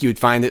you think you'd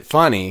find it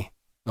funny,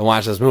 then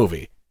watch this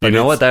movie. But you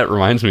know what that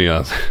reminds me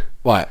of?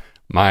 What?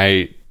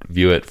 My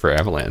view it for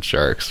Avalanche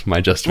Sharks.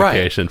 My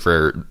justification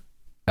for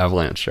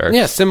Avalanche Sharks.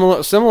 Yeah,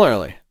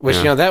 similarly. Which,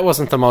 that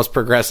wasn't the most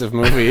progressive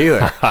movie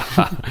either.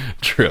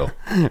 True.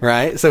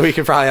 Right? So we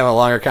could probably have a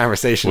longer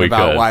conversation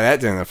why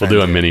that didn't affect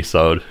We'll do a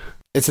mini-sode.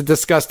 It's a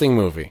disgusting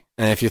movie.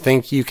 And if you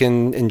think you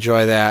can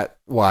enjoy that,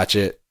 watch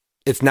it.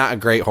 It's not a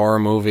great horror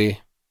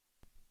movie.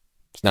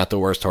 It's not the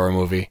worst horror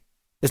movie.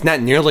 It's not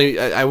nearly...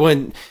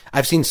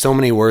 I've seen so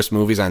many worse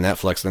movies on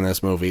Netflix than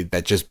this movie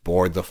that just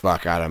bored the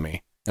fuck out of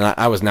me. And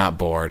I was not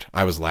bored.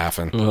 I was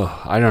laughing.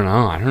 Ugh, I don't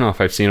know. I don't know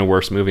if I've seen a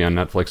worse movie on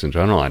Netflix in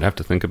general. I'd have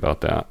to think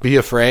about that. Be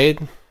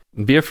Afraid?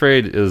 Be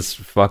Afraid is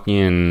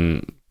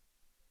fucking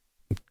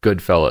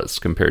Goodfellas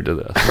compared to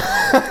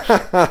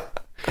this.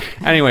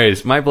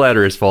 Anyways, my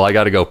bladder is full. I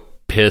got to go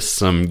piss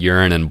some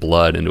urine and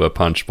blood into a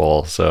punch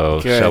bowl. So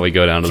shall we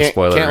go down to the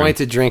spoiler room? Can't wait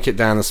to drink it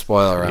down the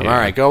spoiler room. Yeah. All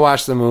right, go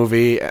watch the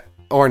movie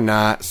or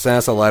not. Send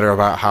us a letter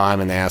about how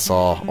I'm an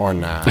asshole or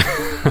not.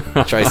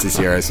 Choice is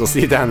yours. We'll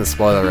see you down in the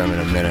spoiler room in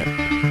a minute.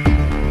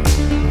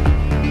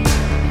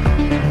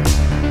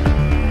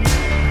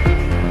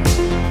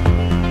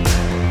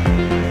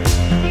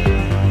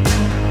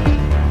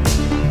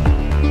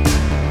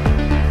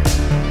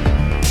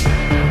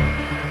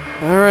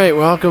 All right,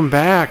 welcome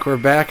back. We're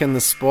back in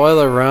the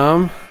spoiler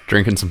room.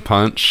 Drinking some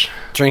punch.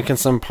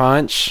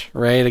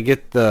 Ready to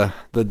get the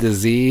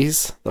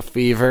disease, the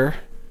fever,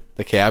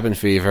 the cabin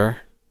fever,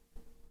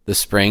 the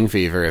spring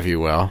fever, if you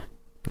will.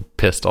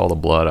 Pissed all the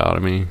blood out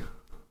of me.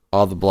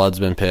 All the blood's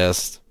been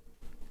pissed.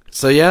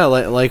 So yeah,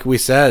 like we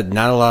said,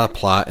 not a lot of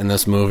plot in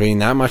this movie.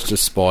 Not much to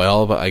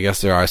spoil, but I guess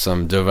there are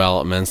some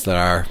developments that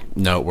are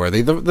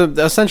noteworthy.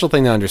 The essential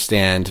thing to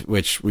understand,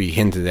 which we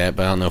hinted at,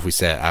 but I don't know if we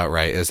said it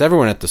outright, is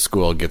everyone at the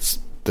school gets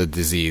the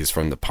disease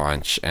from the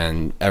punch,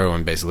 and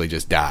everyone basically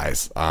just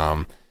dies.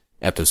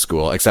 at the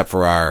school, except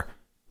for our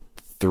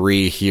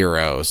 3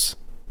 heroes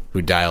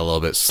who die a little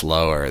bit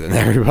slower than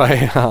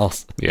everybody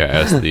else. Yeah,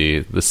 as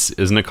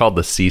isn't it called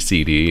the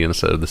CCD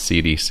instead of the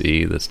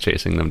CDC that's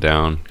chasing them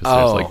down?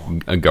 Because there's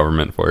like a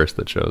government force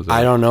that shows up.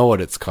 I don't know what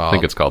it's called. I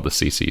think it's called the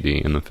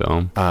CCD in the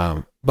film.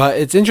 But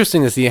it's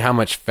interesting to see how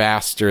much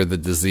faster the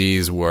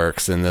disease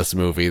works in this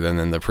movie than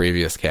in the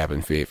previous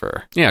Cabin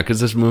Fever. Yeah, because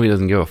this movie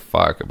doesn't give a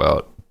fuck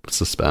about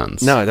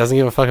suspense. No, it doesn't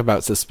give a fuck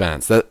about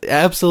suspense. That's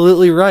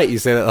absolutely right. You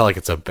say that like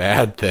it's a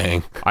bad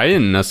thing. I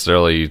didn't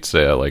necessarily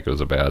say it like it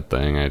was a bad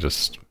thing.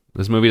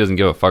 This movie doesn't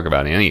give a fuck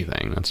about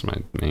anything. That's my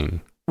main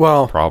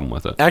problem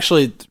with it.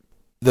 Actually,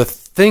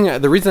 the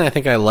reason I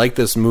think I like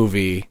this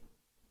movie,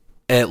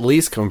 at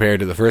least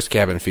compared to the first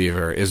Cabin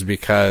Fever, is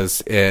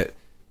because it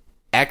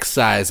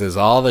excises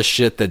all the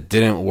shit that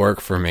didn't work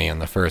for me in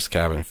the first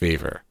Cabin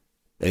Fever.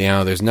 You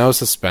know, there's no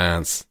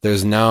suspense,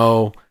 there's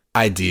no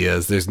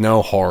ideas, there's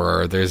no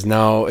horror,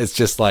 it's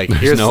just like,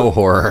 there's no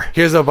horror.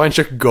 Here's a bunch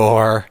of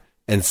gore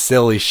and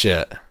silly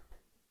shit.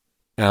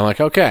 And I'm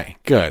like, okay,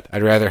 good.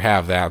 I'd rather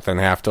have that than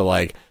have to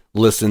like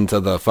listen to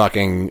the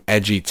fucking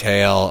edgy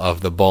tale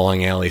of the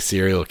bowling alley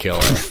serial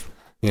killer.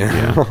 You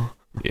know?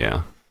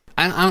 Yeah.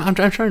 I'm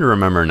trying to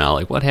remember now,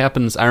 like what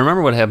happens. I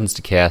remember what happens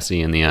to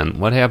Cassie in the end.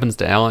 What happens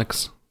to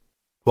Alex?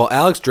 Well,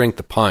 Alex drank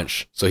the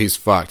punch, so he's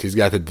fucked. He's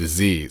got the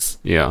disease.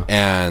 Yeah.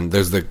 And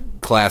there's the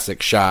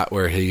classic shot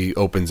where he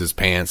opens his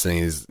pants and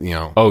he's, you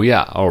know. Oh,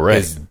 yeah. Oh,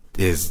 right.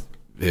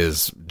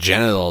 His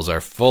genitals are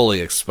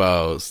fully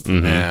exposed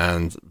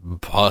and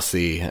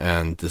pussy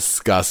and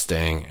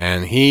disgusting.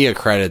 And he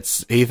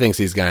thinks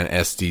he's got an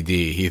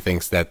STD. He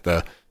thinks that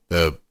the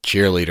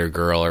cheerleader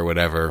girl or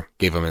whatever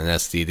gave him an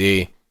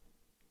STD.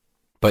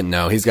 But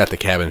no, he's got the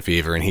cabin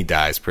fever, and he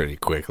dies pretty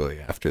quickly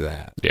after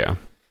that. Yeah.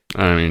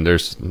 I mean,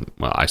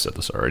 I said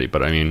this already,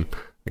 but I mean,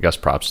 I guess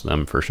props to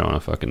them for showing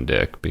a fucking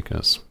dick,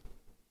 because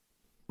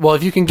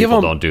if you can give them...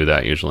 People don't do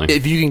that usually.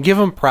 If you can give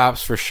them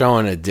props for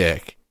showing a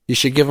dick, you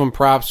should give them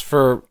props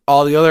for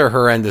all the other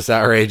horrendous,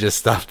 outrageous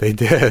stuff they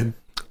did.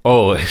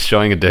 Oh,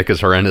 showing a dick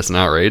is horrendous and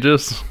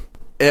outrageous?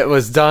 It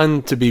was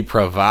done to be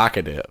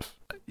provocative.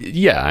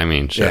 Yeah, I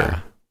mean, sure.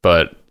 Yeah.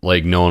 But,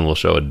 like, no one will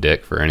show a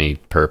dick for any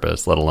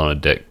purpose, let alone a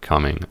dick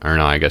coming. Or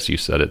no, I guess you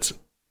said it's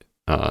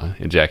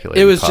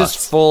ejaculating. It was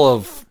just full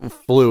of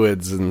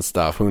fluids and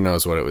stuff. Who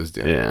knows what it was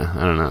doing? Yeah,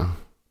 I don't know.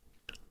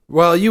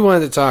 Well, you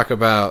wanted to talk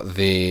about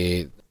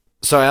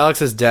So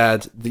Alex is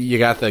dead. You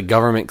got the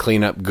government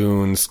cleanup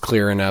goons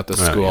clearing out the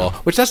school,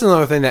 which that's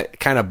another thing that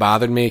kind of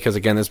bothered me, because,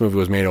 again, this movie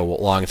was made a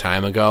long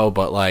time ago,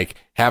 but, like,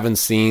 having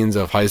scenes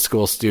of high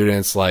school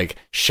students, like,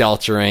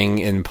 sheltering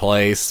in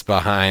place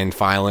behind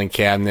filing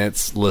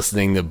cabinets,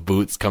 listening to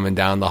boots coming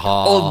down the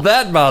hall. Oh,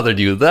 that bothered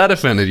you. That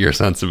offended your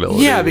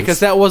sensibilities. Yeah, because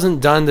that wasn't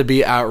done to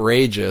be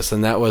outrageous,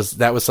 and that was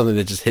something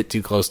that just hit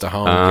too close to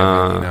home,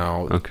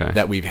 given,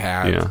 that we've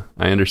had. Yeah,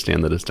 I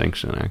understand the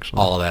distinction, actually.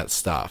 All of that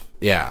stuff.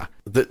 Yeah.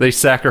 They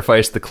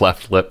sacrifice the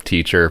cleft lip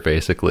teacher,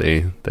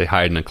 basically. They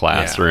hide in a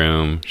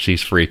classroom. Yeah.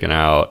 She's freaking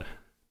out.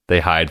 They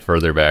hide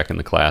further back in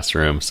the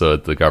classroom so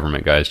that the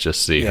government guys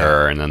just see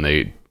her, and then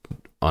they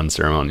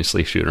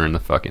unceremoniously shoot her in the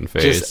fucking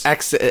face. Just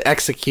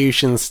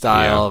execution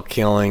style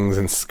killings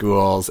in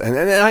schools.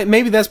 And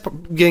maybe that's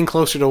getting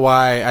closer to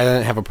why I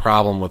didn't have a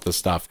problem with this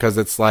stuff, because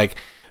it's like,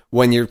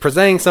 when you're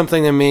presenting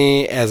something to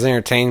me as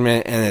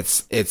entertainment and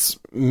it's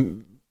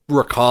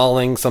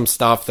recalling some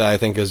stuff that I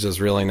think is just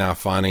really not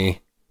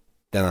funny,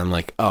 then I'm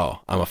like, oh,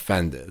 I'm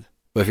offended.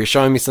 But if you're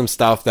showing me some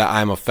stuff that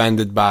I'm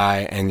offended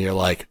by and you're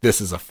like, this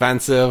is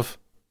offensive,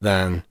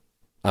 then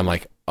I'm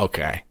like,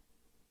 okay,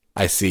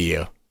 I see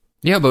you.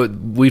 Yeah, but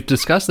we've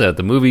discussed that.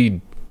 The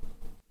movie,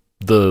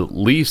 the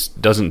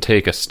least, doesn't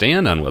take a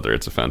stand on whether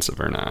it's offensive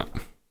or not.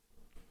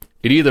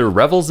 It either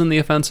revels in the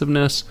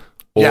offensiveness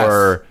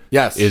or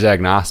is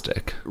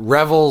agnostic.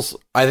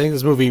 I think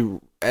this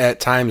movie at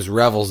times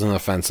revels in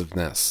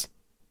offensiveness.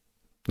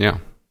 Yeah.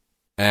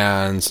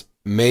 And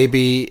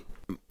maybe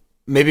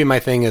my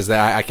thing is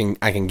that I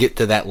can get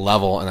to that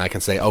level and I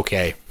can say,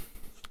 okay,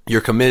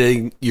 you're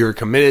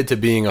committed to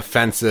being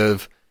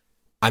offensive.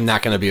 I'm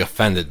not going to be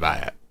offended by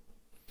it.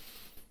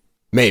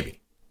 Maybe.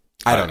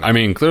 I don't know. I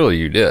mean, clearly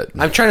you did.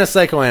 I'm trying to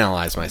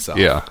psychoanalyze myself.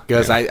 Yeah.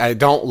 Because I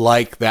don't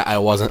like that I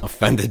wasn't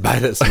offended by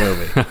this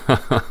movie.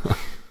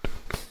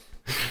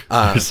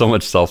 There's so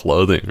much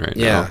self-loathing right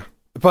now. Yeah.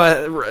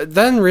 But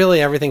then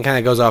really everything kind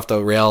of goes off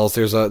the rails.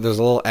 There's a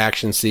little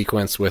action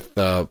sequence with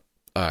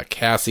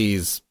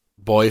Cassie's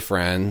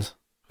boyfriend,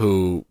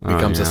 who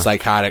becomes a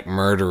psychotic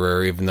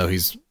murderer, even though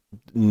he's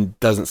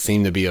doesn't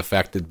seem to be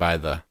affected by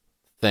the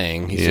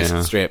thing. He's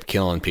just straight up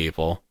killing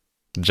people.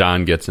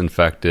 John gets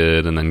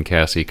infected, and then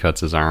Cassie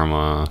cuts his arm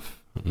off.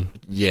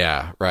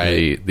 Yeah,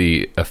 right.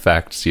 The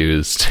effects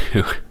used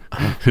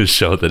to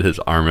show that his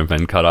arm had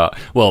been cut off.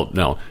 Well,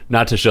 no,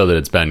 not to show that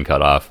it's been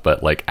cut off,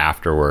 but like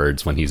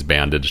afterwards when he's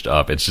bandaged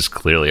up, it's just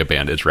clearly a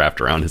bandage wrapped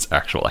around his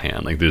actual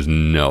hand. Like there's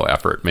no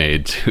effort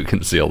made to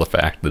conceal the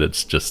fact that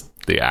it's just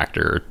the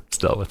actor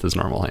still with his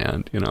normal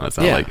hand. You know, it's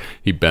not like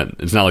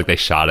it's not like they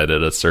shot it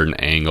at a certain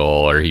angle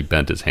or he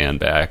bent his hand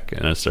back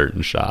in a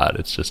certain shot.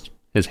 It's just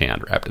his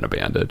hand wrapped in a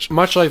bandage.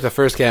 Much like the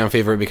first cabin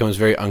fever, it becomes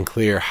very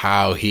unclear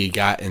how he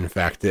got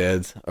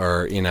infected,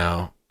 or, you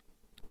know.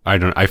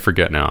 I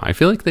forget now. I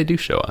feel like they do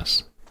show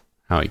us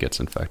how he gets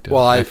infected.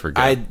 Well, I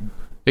forget.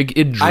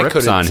 It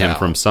drips on him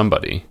from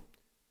somebody.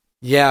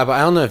 Yeah, but I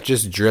don't know if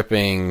just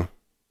dripping.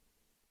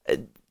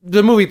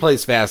 The movie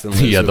plays fast and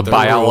loose. Yeah, the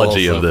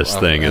biology of this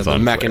thing is the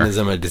unclear.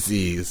 Mechanism of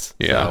disease.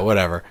 Yeah, so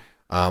whatever.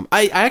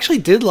 I actually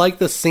did like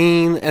the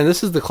scene, and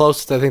this is the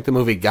closest I think the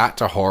movie got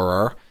to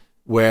horror,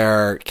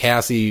 where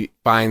Cassie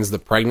finds the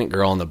pregnant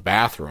girl in the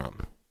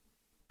bathroom.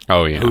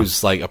 Oh yeah,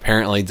 who's like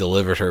apparently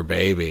delivered her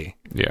baby.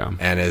 Yeah,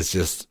 and is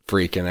just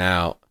freaking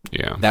out.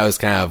 Yeah, that was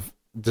kind of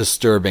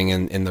disturbing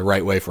in the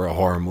right way for a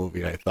horror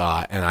movie, I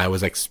thought, and I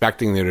was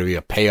expecting there to be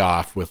a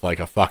payoff with like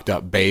a fucked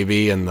up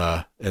baby in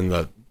the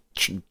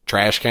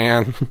trash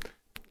can.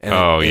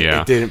 And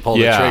it didn't pull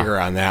the trigger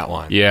on that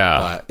one. Yeah,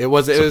 but it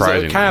was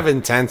kind of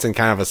intense and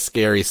kind of a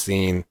scary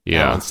scene.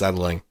 Yeah,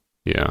 unsettling.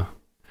 Yeah,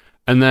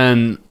 and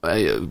then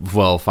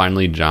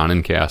finally John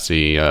and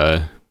Cassie.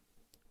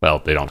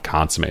 They don't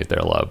consummate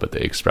their love, but they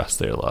express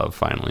their love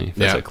finally,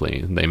 physically.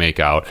 Yeah. They make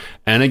out.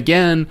 And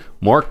again,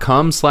 more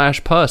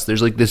cum/pus.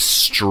 There's like this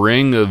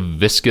string of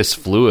viscous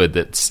fluid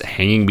that's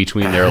hanging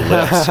between their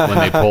lips when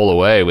they pull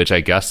away, which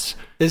I guess...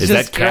 Is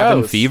that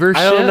cabin fever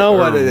shit? I don't know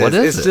what it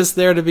is. It's just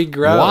there to be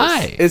gross.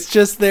 Why? It's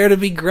just there to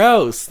be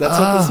gross. That's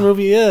what this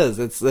movie is.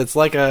 It's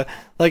like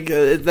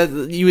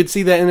you would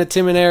see that in a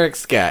Tim and Eric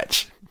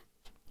sketch.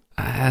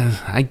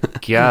 I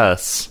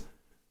guess...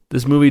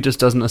 This movie just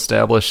doesn't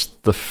establish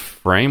the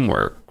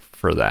framework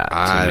for that.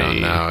 I don't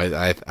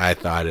know. I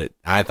thought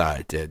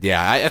it did.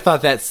 Yeah, I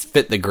thought that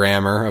fit the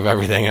grammar of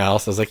everything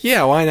else. I was like,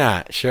 yeah, why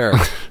not? Sure,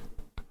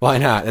 why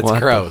not? It's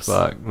gross.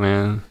 What the fuck,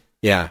 man?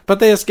 Yeah, but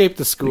they escape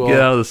the school.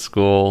 Get out of the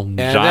school. And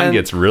John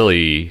gets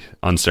really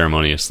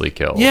unceremoniously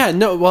killed. Yeah,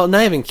 not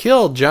even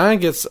killed. John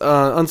gets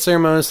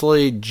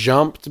unceremoniously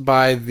jumped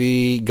by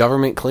the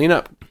government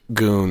cleanup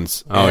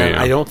goons.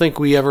 I don't think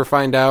we ever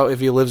find out if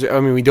he lives.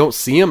 I mean, we don't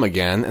see him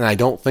again, and I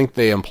don't think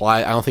they imply.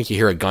 I don't think you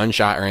hear a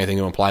gunshot or anything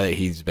to imply that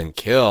he's been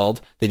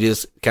killed. They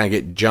just kind of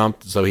get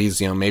jumped, so he's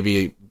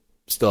maybe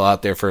still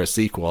out there for a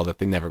sequel that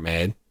they never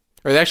made,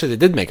 or they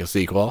did make a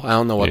sequel. I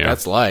don't know what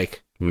that's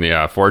like.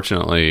 Yeah,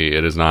 fortunately,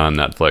 it is not on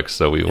Netflix,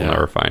 so we will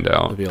never find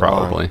out.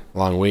 Probably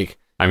long week.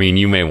 I mean,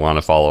 you may want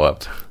to follow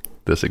up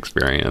this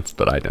experience,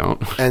 but I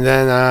don't. And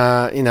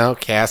then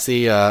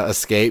Cassie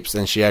escapes,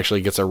 and she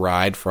actually gets a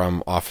ride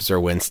from Officer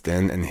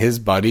Winston and his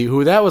buddy,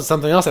 who that was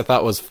something else I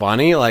thought was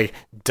funny, like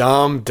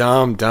dumb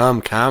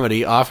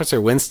comedy. Officer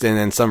Winston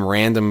and some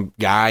random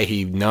guy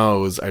he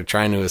knows are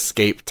trying to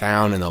escape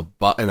town in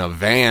a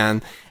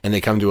van, and they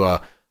come to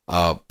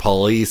a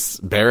police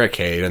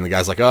barricade, and the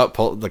guy's like,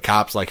 the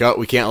cop's like,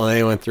 we can't let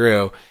anyone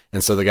through.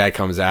 And so the guy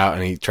comes out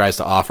and he tries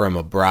to offer him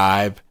a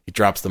bribe. He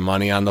drops the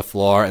money on the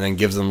floor and then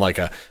gives him like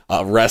a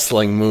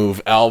wrestling move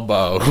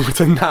elbow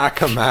to knock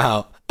him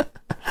out.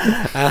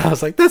 And I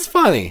was like, that's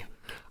funny.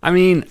 I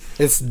mean,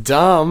 it's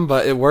dumb,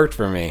 but it worked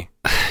for me.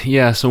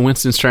 Yeah, so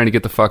Winston's trying to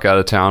get the fuck out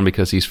of town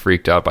because he's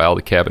freaked out by all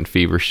the cabin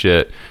fever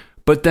shit.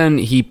 But then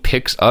he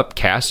picks up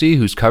Cassie,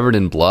 who's covered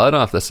in blood,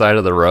 off the side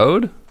of the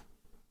road.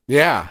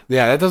 Yeah,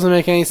 that doesn't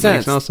make any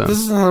sense. Makes no sense. This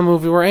isn't a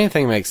movie where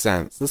anything makes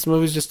sense. This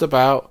movie's just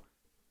about...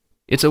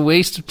 It's a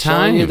waste of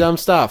time. Showing you dumb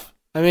stuff.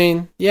 I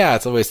mean, yeah,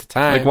 it's a waste of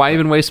time. Like, why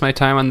even waste my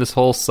time on this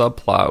whole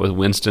subplot with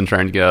Winston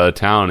trying to get out of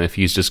town if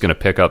he's just going to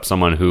pick up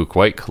someone who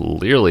quite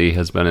clearly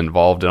has been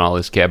involved in all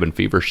this cabin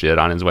fever shit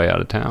on his way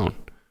out of town?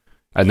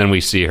 And then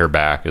we see her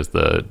back as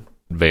the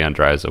van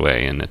drives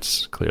away, and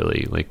it's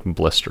clearly, like,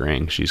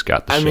 blistering. She's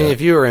got the shit. I mean, if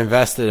you were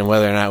invested in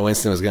whether or not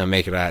Winston was going to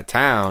make it out of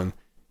town,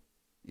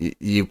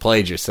 you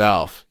played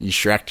yourself. You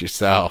Shrek'd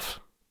yourself.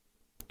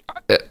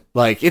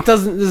 Like,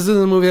 this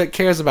isn't a movie that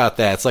cares about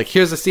that. It's like,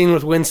 here's a scene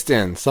with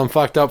Winston. Some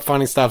fucked up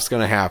funny stuff's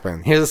going to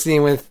happen. Here's a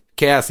scene with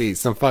Cassie.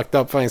 Some fucked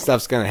up funny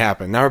stuff's going to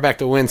happen. Now we're back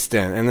to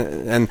Winston.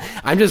 And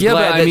I'm just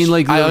glad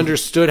that I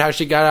understood how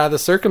she got out of the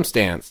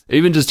circumstance.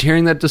 Even just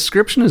hearing that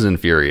description is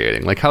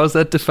infuriating. Like, how is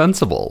that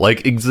defensible?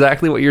 Like,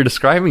 exactly what you're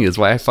describing is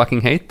why I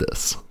fucking hate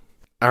this.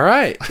 All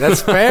right,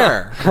 that's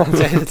fair.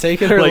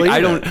 Take it or leave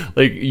it.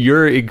 Like,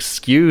 your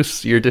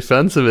excuse, your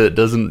defense of it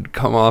doesn't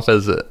come off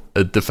as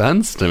a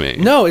defense to me.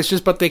 No, it's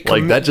just, but they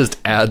like that just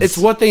adds. It's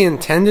what they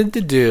intended to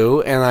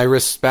do, and I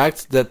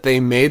respect that they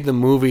made the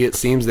movie it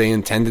seems they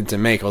intended to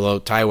make. Although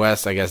Ty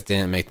West, I guess,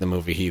 didn't make the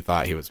movie he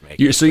thought he was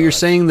making. So you're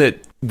saying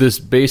that this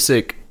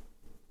basic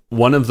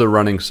one of the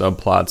running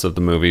subplots of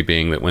the movie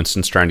being that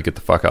Winston's trying to get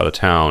the fuck out of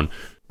town.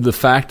 The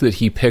fact that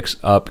he picks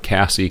up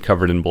Cassie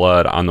covered in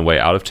blood on the way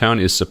out of town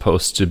is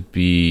supposed to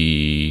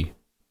be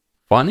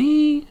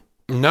funny?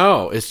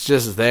 No, it's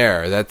just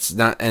there. That's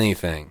not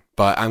anything.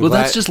 But I'm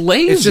glad. That's just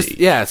lazy.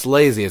 It's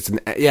lazy.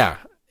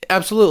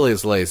 Absolutely,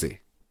 it's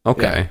lazy.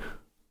 Okay. Yeah.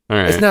 All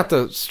right. It's not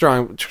the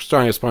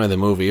strongest point of the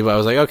movie, but I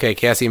was like, okay,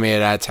 Cassie made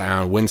it out of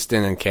town.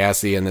 Winston and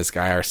Cassie and this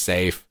guy are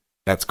safe.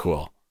 That's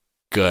cool.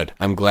 Good.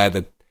 I'm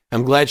glad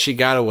she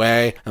got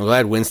away. I'm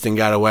glad Winston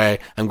got away.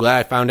 I'm glad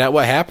I found out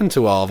what happened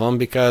to all of them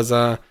because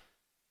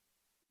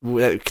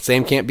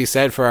same can't be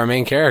said for our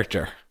main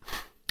character.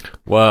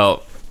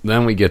 Well,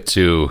 then we get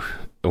to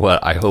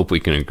what I hope we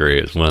can agree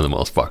is one of the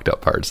most fucked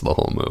up parts of the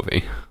whole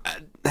movie.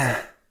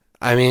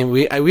 I mean,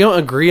 we don't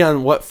agree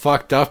on what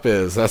fucked up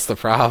is. That's the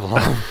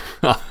problem.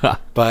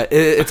 But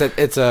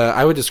it's a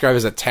I would describe it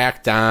as a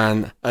tacked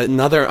on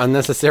another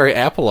unnecessary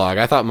epilogue.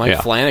 I thought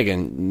Mike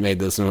Flanagan made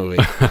this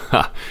movie.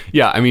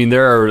 Yeah, I mean,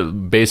 there are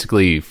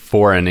basically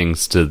 4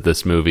 endings to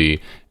this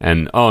movie,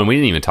 and we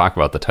didn't even talk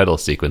about the title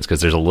sequence because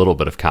there's a little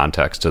bit of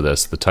context to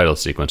this. The title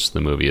sequence of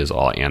the movie is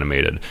all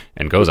animated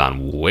and goes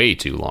on way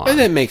too long. And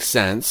it makes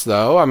sense,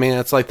 though. I mean,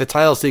 it's like the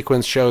title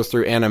sequence shows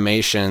through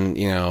animation.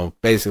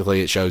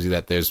 Basically, it shows you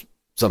that there's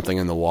something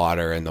in the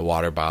water and the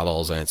water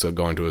bottles and it's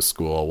going to a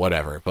school,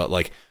 whatever. But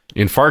like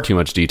in far too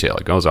much detail,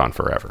 it goes on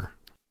forever.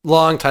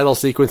 Long title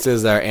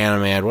sequences that are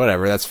animated,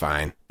 whatever, that's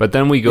fine. But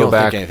then we go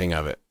back. Think anything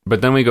of it.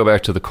 But then we go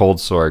back to the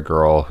cold sore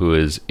girl who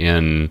is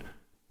in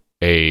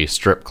a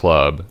strip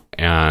club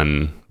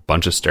and a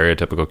bunch of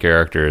stereotypical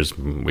characters.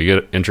 We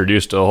get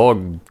introduced to a whole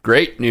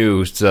great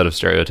new set of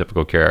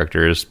stereotypical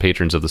characters,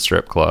 patrons of the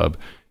strip club,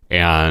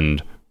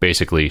 and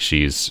basically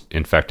she's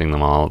infecting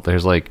them all.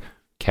 There's like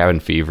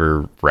cabin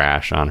fever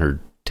rash on her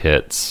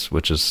tits,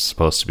 which is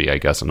supposed to be, I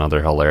guess,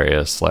 another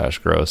hilarious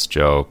 / gross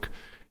joke,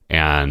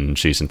 and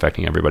she's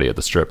infecting everybody at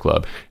the strip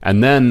club.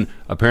 And then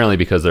apparently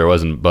because there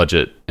wasn't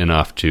budget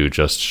enough to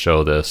just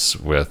show this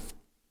with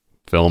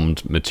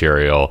filmed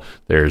material,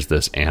 there's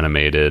this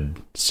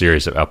animated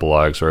series of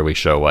epilogues where we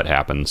show what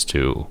happens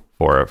to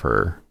 4 of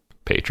her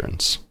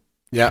patrons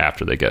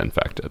after they get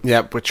infected.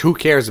 Yeah, but who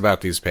cares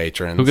about these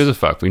patrons? Who gives a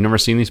fuck? We've never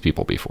seen these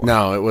people before.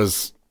 No, it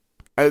was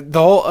the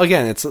whole,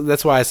 again,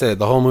 that's why I said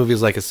the whole movie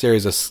is like a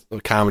series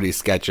of comedy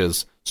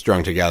sketches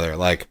strung together.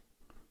 Like,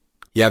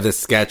 you have this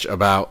sketch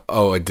about,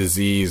 a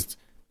diseased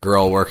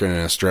girl working in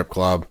a strip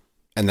club,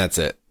 and that's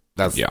it.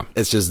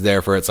 It's just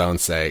there for its own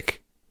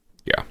sake.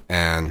 Yeah.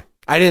 And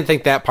I didn't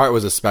think that part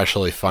was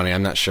especially funny.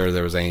 I'm not sure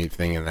there was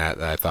anything in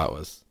that I thought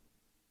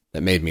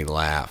that made me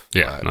laugh.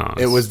 Yeah, no,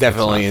 it was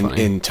definitely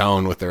in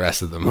tone with the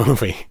rest of the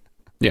movie.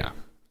 Yeah.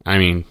 I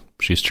mean,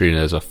 she's treated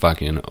as a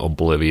fucking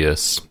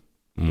oblivious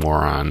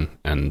moron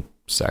and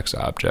sex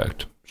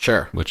object.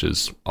 Sure. Which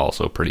is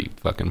also pretty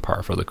fucking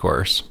par for the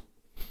course.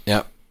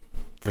 Yep.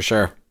 For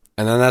sure.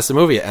 And then that's the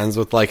movie. It ends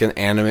with like it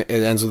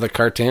ends with a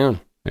cartoon.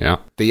 Yeah.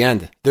 The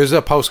end. There's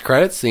a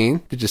post-credit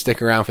scene. Did you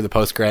stick around for the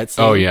post-credit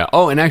scene? Oh, yeah.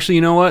 Oh, and actually,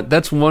 you know what?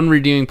 That's one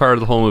redeeming part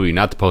of the whole movie.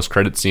 Not the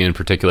post-credit scene in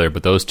particular,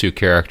 but those 2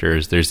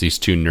 characters. There's these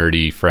 2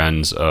 nerdy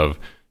friends of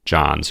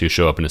John's who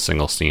show up in a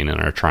single scene and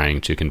are trying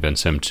to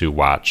convince him to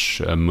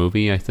watch a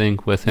movie, I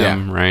think, with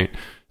him, right?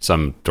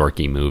 Some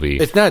dorky movie.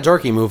 It's not a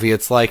dorky movie.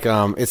 It's like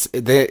is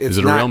it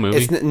a real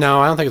movie?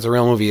 No, I don't think it's a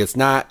real movie. It's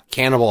not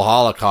Cannibal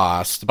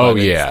Holocaust. But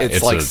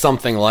it's like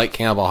something like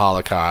Cannibal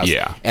Holocaust.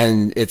 Yeah,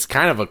 and it's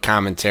kind of a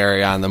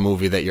commentary on the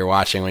movie that you're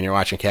watching when you're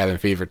watching Cabin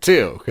Fever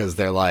too, because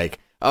they're like,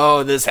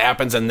 oh, this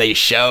happens and they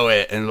show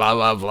it and blah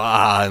blah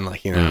blah, and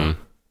like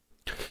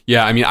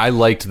Yeah, I mean, I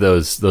liked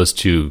those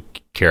 2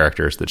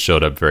 characters that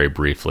showed up very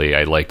briefly.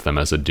 I liked them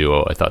as a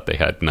duo. I thought they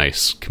had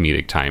nice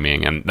comedic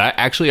timing, and that,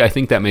 actually, I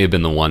think that may have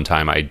been the one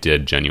time I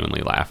did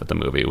genuinely laugh at the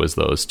movie, was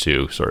those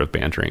 2 sort of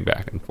bantering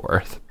back and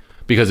forth,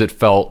 because it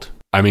felt,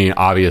 I mean,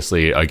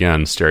 obviously,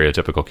 again,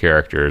 stereotypical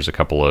characters, a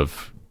couple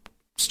of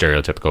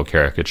stereotypical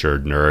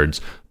caricatured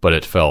nerds, but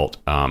it felt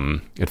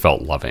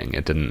loving.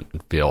 It didn't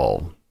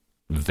feel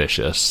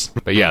vicious.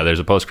 But yeah, there's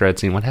a post-credit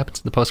scene. What happens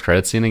in the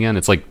post-credit scene again?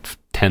 It's like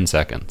 10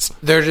 seconds.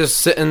 They're just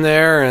sitting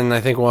there, and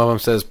I think one of them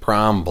says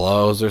prom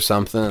blows or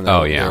something. And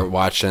they're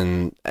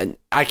watching, and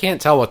I can't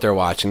tell what they're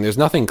watching. There's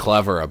nothing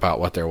clever about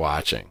what they're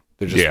watching.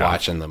 They're just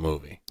watching the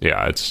movie.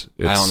 Yeah, it's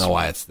I don't know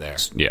why it's there.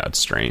 It's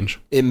strange.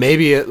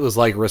 Maybe it was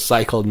like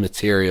recycled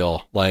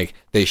material. Like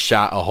they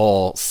shot a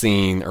whole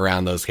scene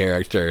around those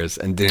characters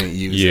and didn't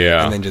use it,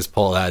 and then just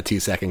pulled out a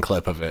 2-second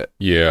clip of it.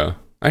 Yeah.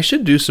 I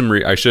should do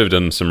I should have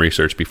done some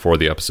research before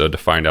the episode to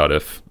find out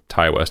if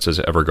Ti West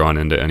has ever gone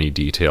into any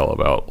detail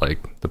about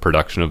like the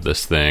production of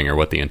this thing, or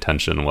what the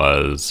intention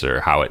was, or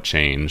how it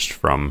changed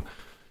from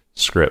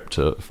script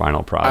to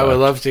final product. I would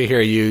love to hear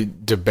you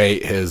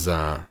debate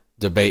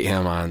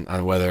him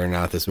on whether or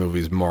not this movie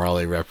is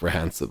morally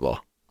reprehensible.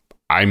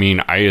 I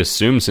mean, I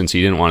assume since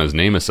he didn't want his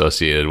name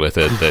associated with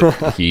it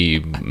that he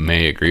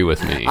may agree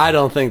with me. I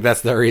don't think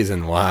that's the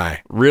reason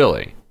why.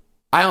 Really?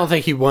 I don't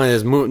think he wanted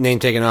his name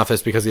taken off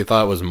this because he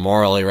thought it was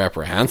morally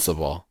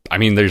reprehensible. I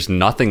mean, there's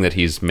nothing that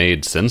he's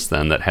made since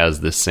then that has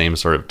this same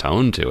sort of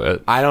tone to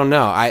it. I don't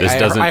know. I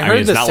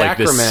heard The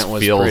Sacrament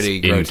was pretty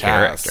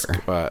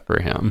grotesque, but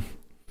for him.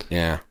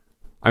 Yeah.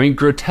 I mean,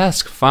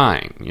 grotesque,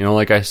 fine. You know,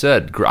 like I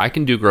said, I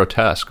can do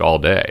grotesque all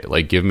day.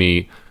 Like, give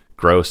me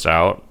grossed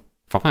out,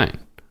 fine.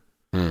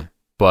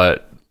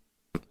 But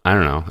I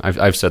don't know.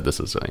 I've said this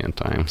a zillion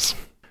times.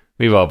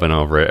 We've all been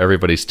over it.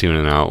 Everybody's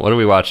tuning out. What are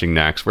we watching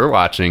next? We're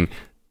watching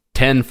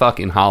 10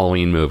 fucking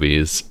Halloween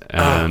movies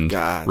and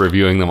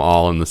reviewing them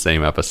all in the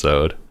same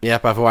episode.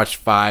 Yep, I've watched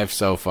 5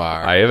 so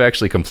far. I have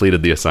actually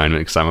completed the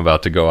assignment because I'm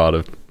about to go out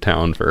of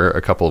town for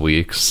a couple of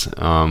weeks.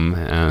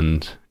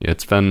 And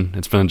it's been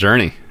a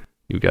journey.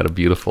 You've got a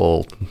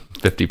beautiful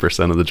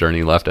 50% of the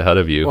journey left ahead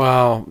of you.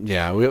 Well,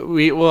 yeah,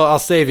 well, I'll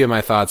save you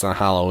my thoughts on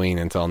Halloween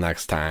until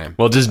next time.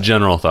 Well, just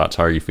general thoughts.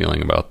 How are you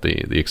feeling about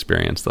the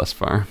experience thus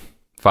far?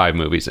 5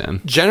 movies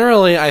in.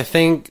 Generally, I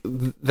think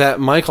that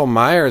Michael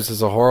Myers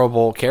is a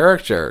horrible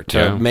character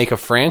to make a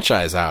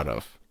franchise out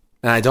of.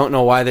 And I don't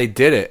know why they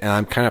did it, and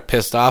I'm kind of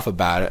pissed off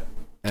about it.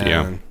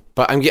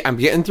 But I'm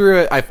getting through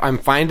it. I'm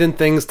finding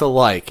things to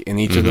like in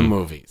each of the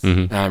movies.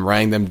 And I'm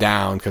writing them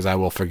down because I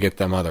will forget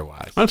them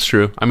otherwise. That's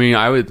true. I mean,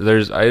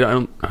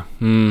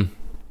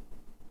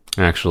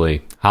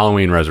 actually,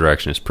 Halloween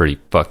Resurrection is pretty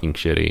fucking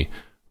shitty.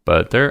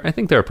 But I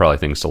think there are probably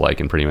things to like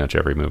in pretty much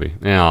every movie.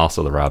 Yeah,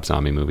 also the Rob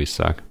Zombie movies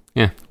suck.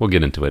 Yeah, we'll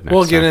get into it next time.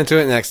 We'll get into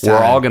it next time. We're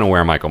all going to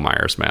wear Michael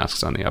Myers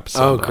masks on the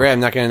episode. Oh, great. I'm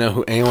not going to know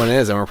who anyone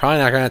is, and we're probably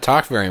not going to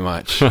talk very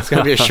much. It's going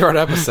to be a short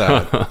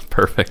episode.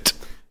 Perfect.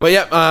 But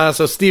yep,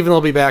 so Steven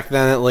will be back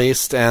then at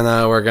least, and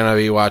we're going to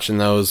be watching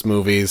those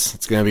movies.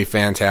 It's going to be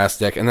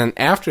fantastic. And then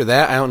after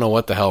that, I don't know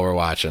what the hell we're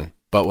watching.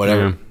 But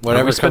whatever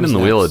we're spinning the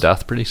Wheel of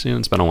Death pretty soon.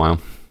 It's been a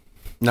while.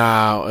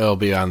 No, it'll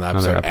be on the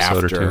episode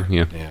after. Or two.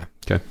 Yeah.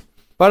 Okay.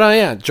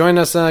 But join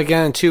us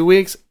again in 2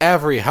 weeks.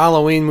 Every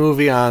Halloween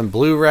movie on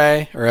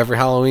Blu-ray, or every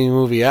Halloween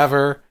movie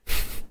ever.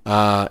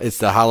 It's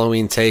the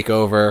Halloween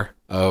takeover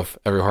of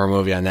every horror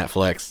movie on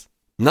Netflix.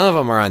 None of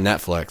them are on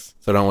Netflix,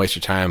 so don't waste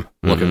your time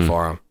looking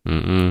for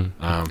them.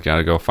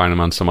 Gotta go find them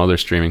on some other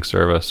streaming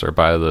service, or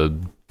buy the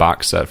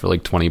box set for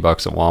like $20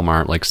 at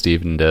Walmart, like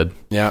Steven did.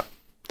 Yeah.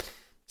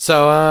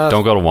 So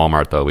don't go to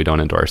Walmart though. We don't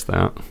endorse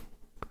that.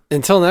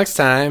 Until next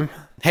time.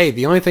 Hey,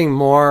 the only thing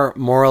more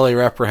morally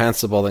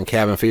reprehensible than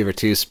Cabin Fever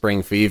 2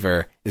 Spring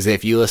Fever is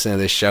if you listen to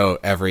this show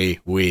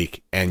every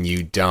week and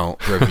you don't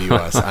review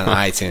us on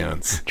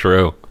iTunes.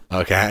 True.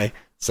 Okay?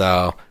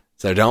 So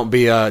don't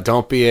be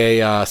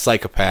a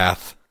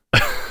psychopath.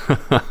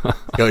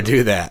 Go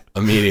do that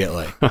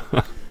immediately.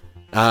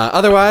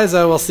 Otherwise,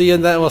 we'll see you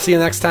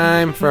next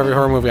time for every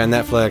horror movie on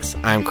Netflix.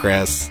 I'm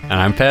Chris. And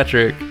I'm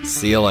Patrick.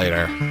 See you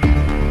later.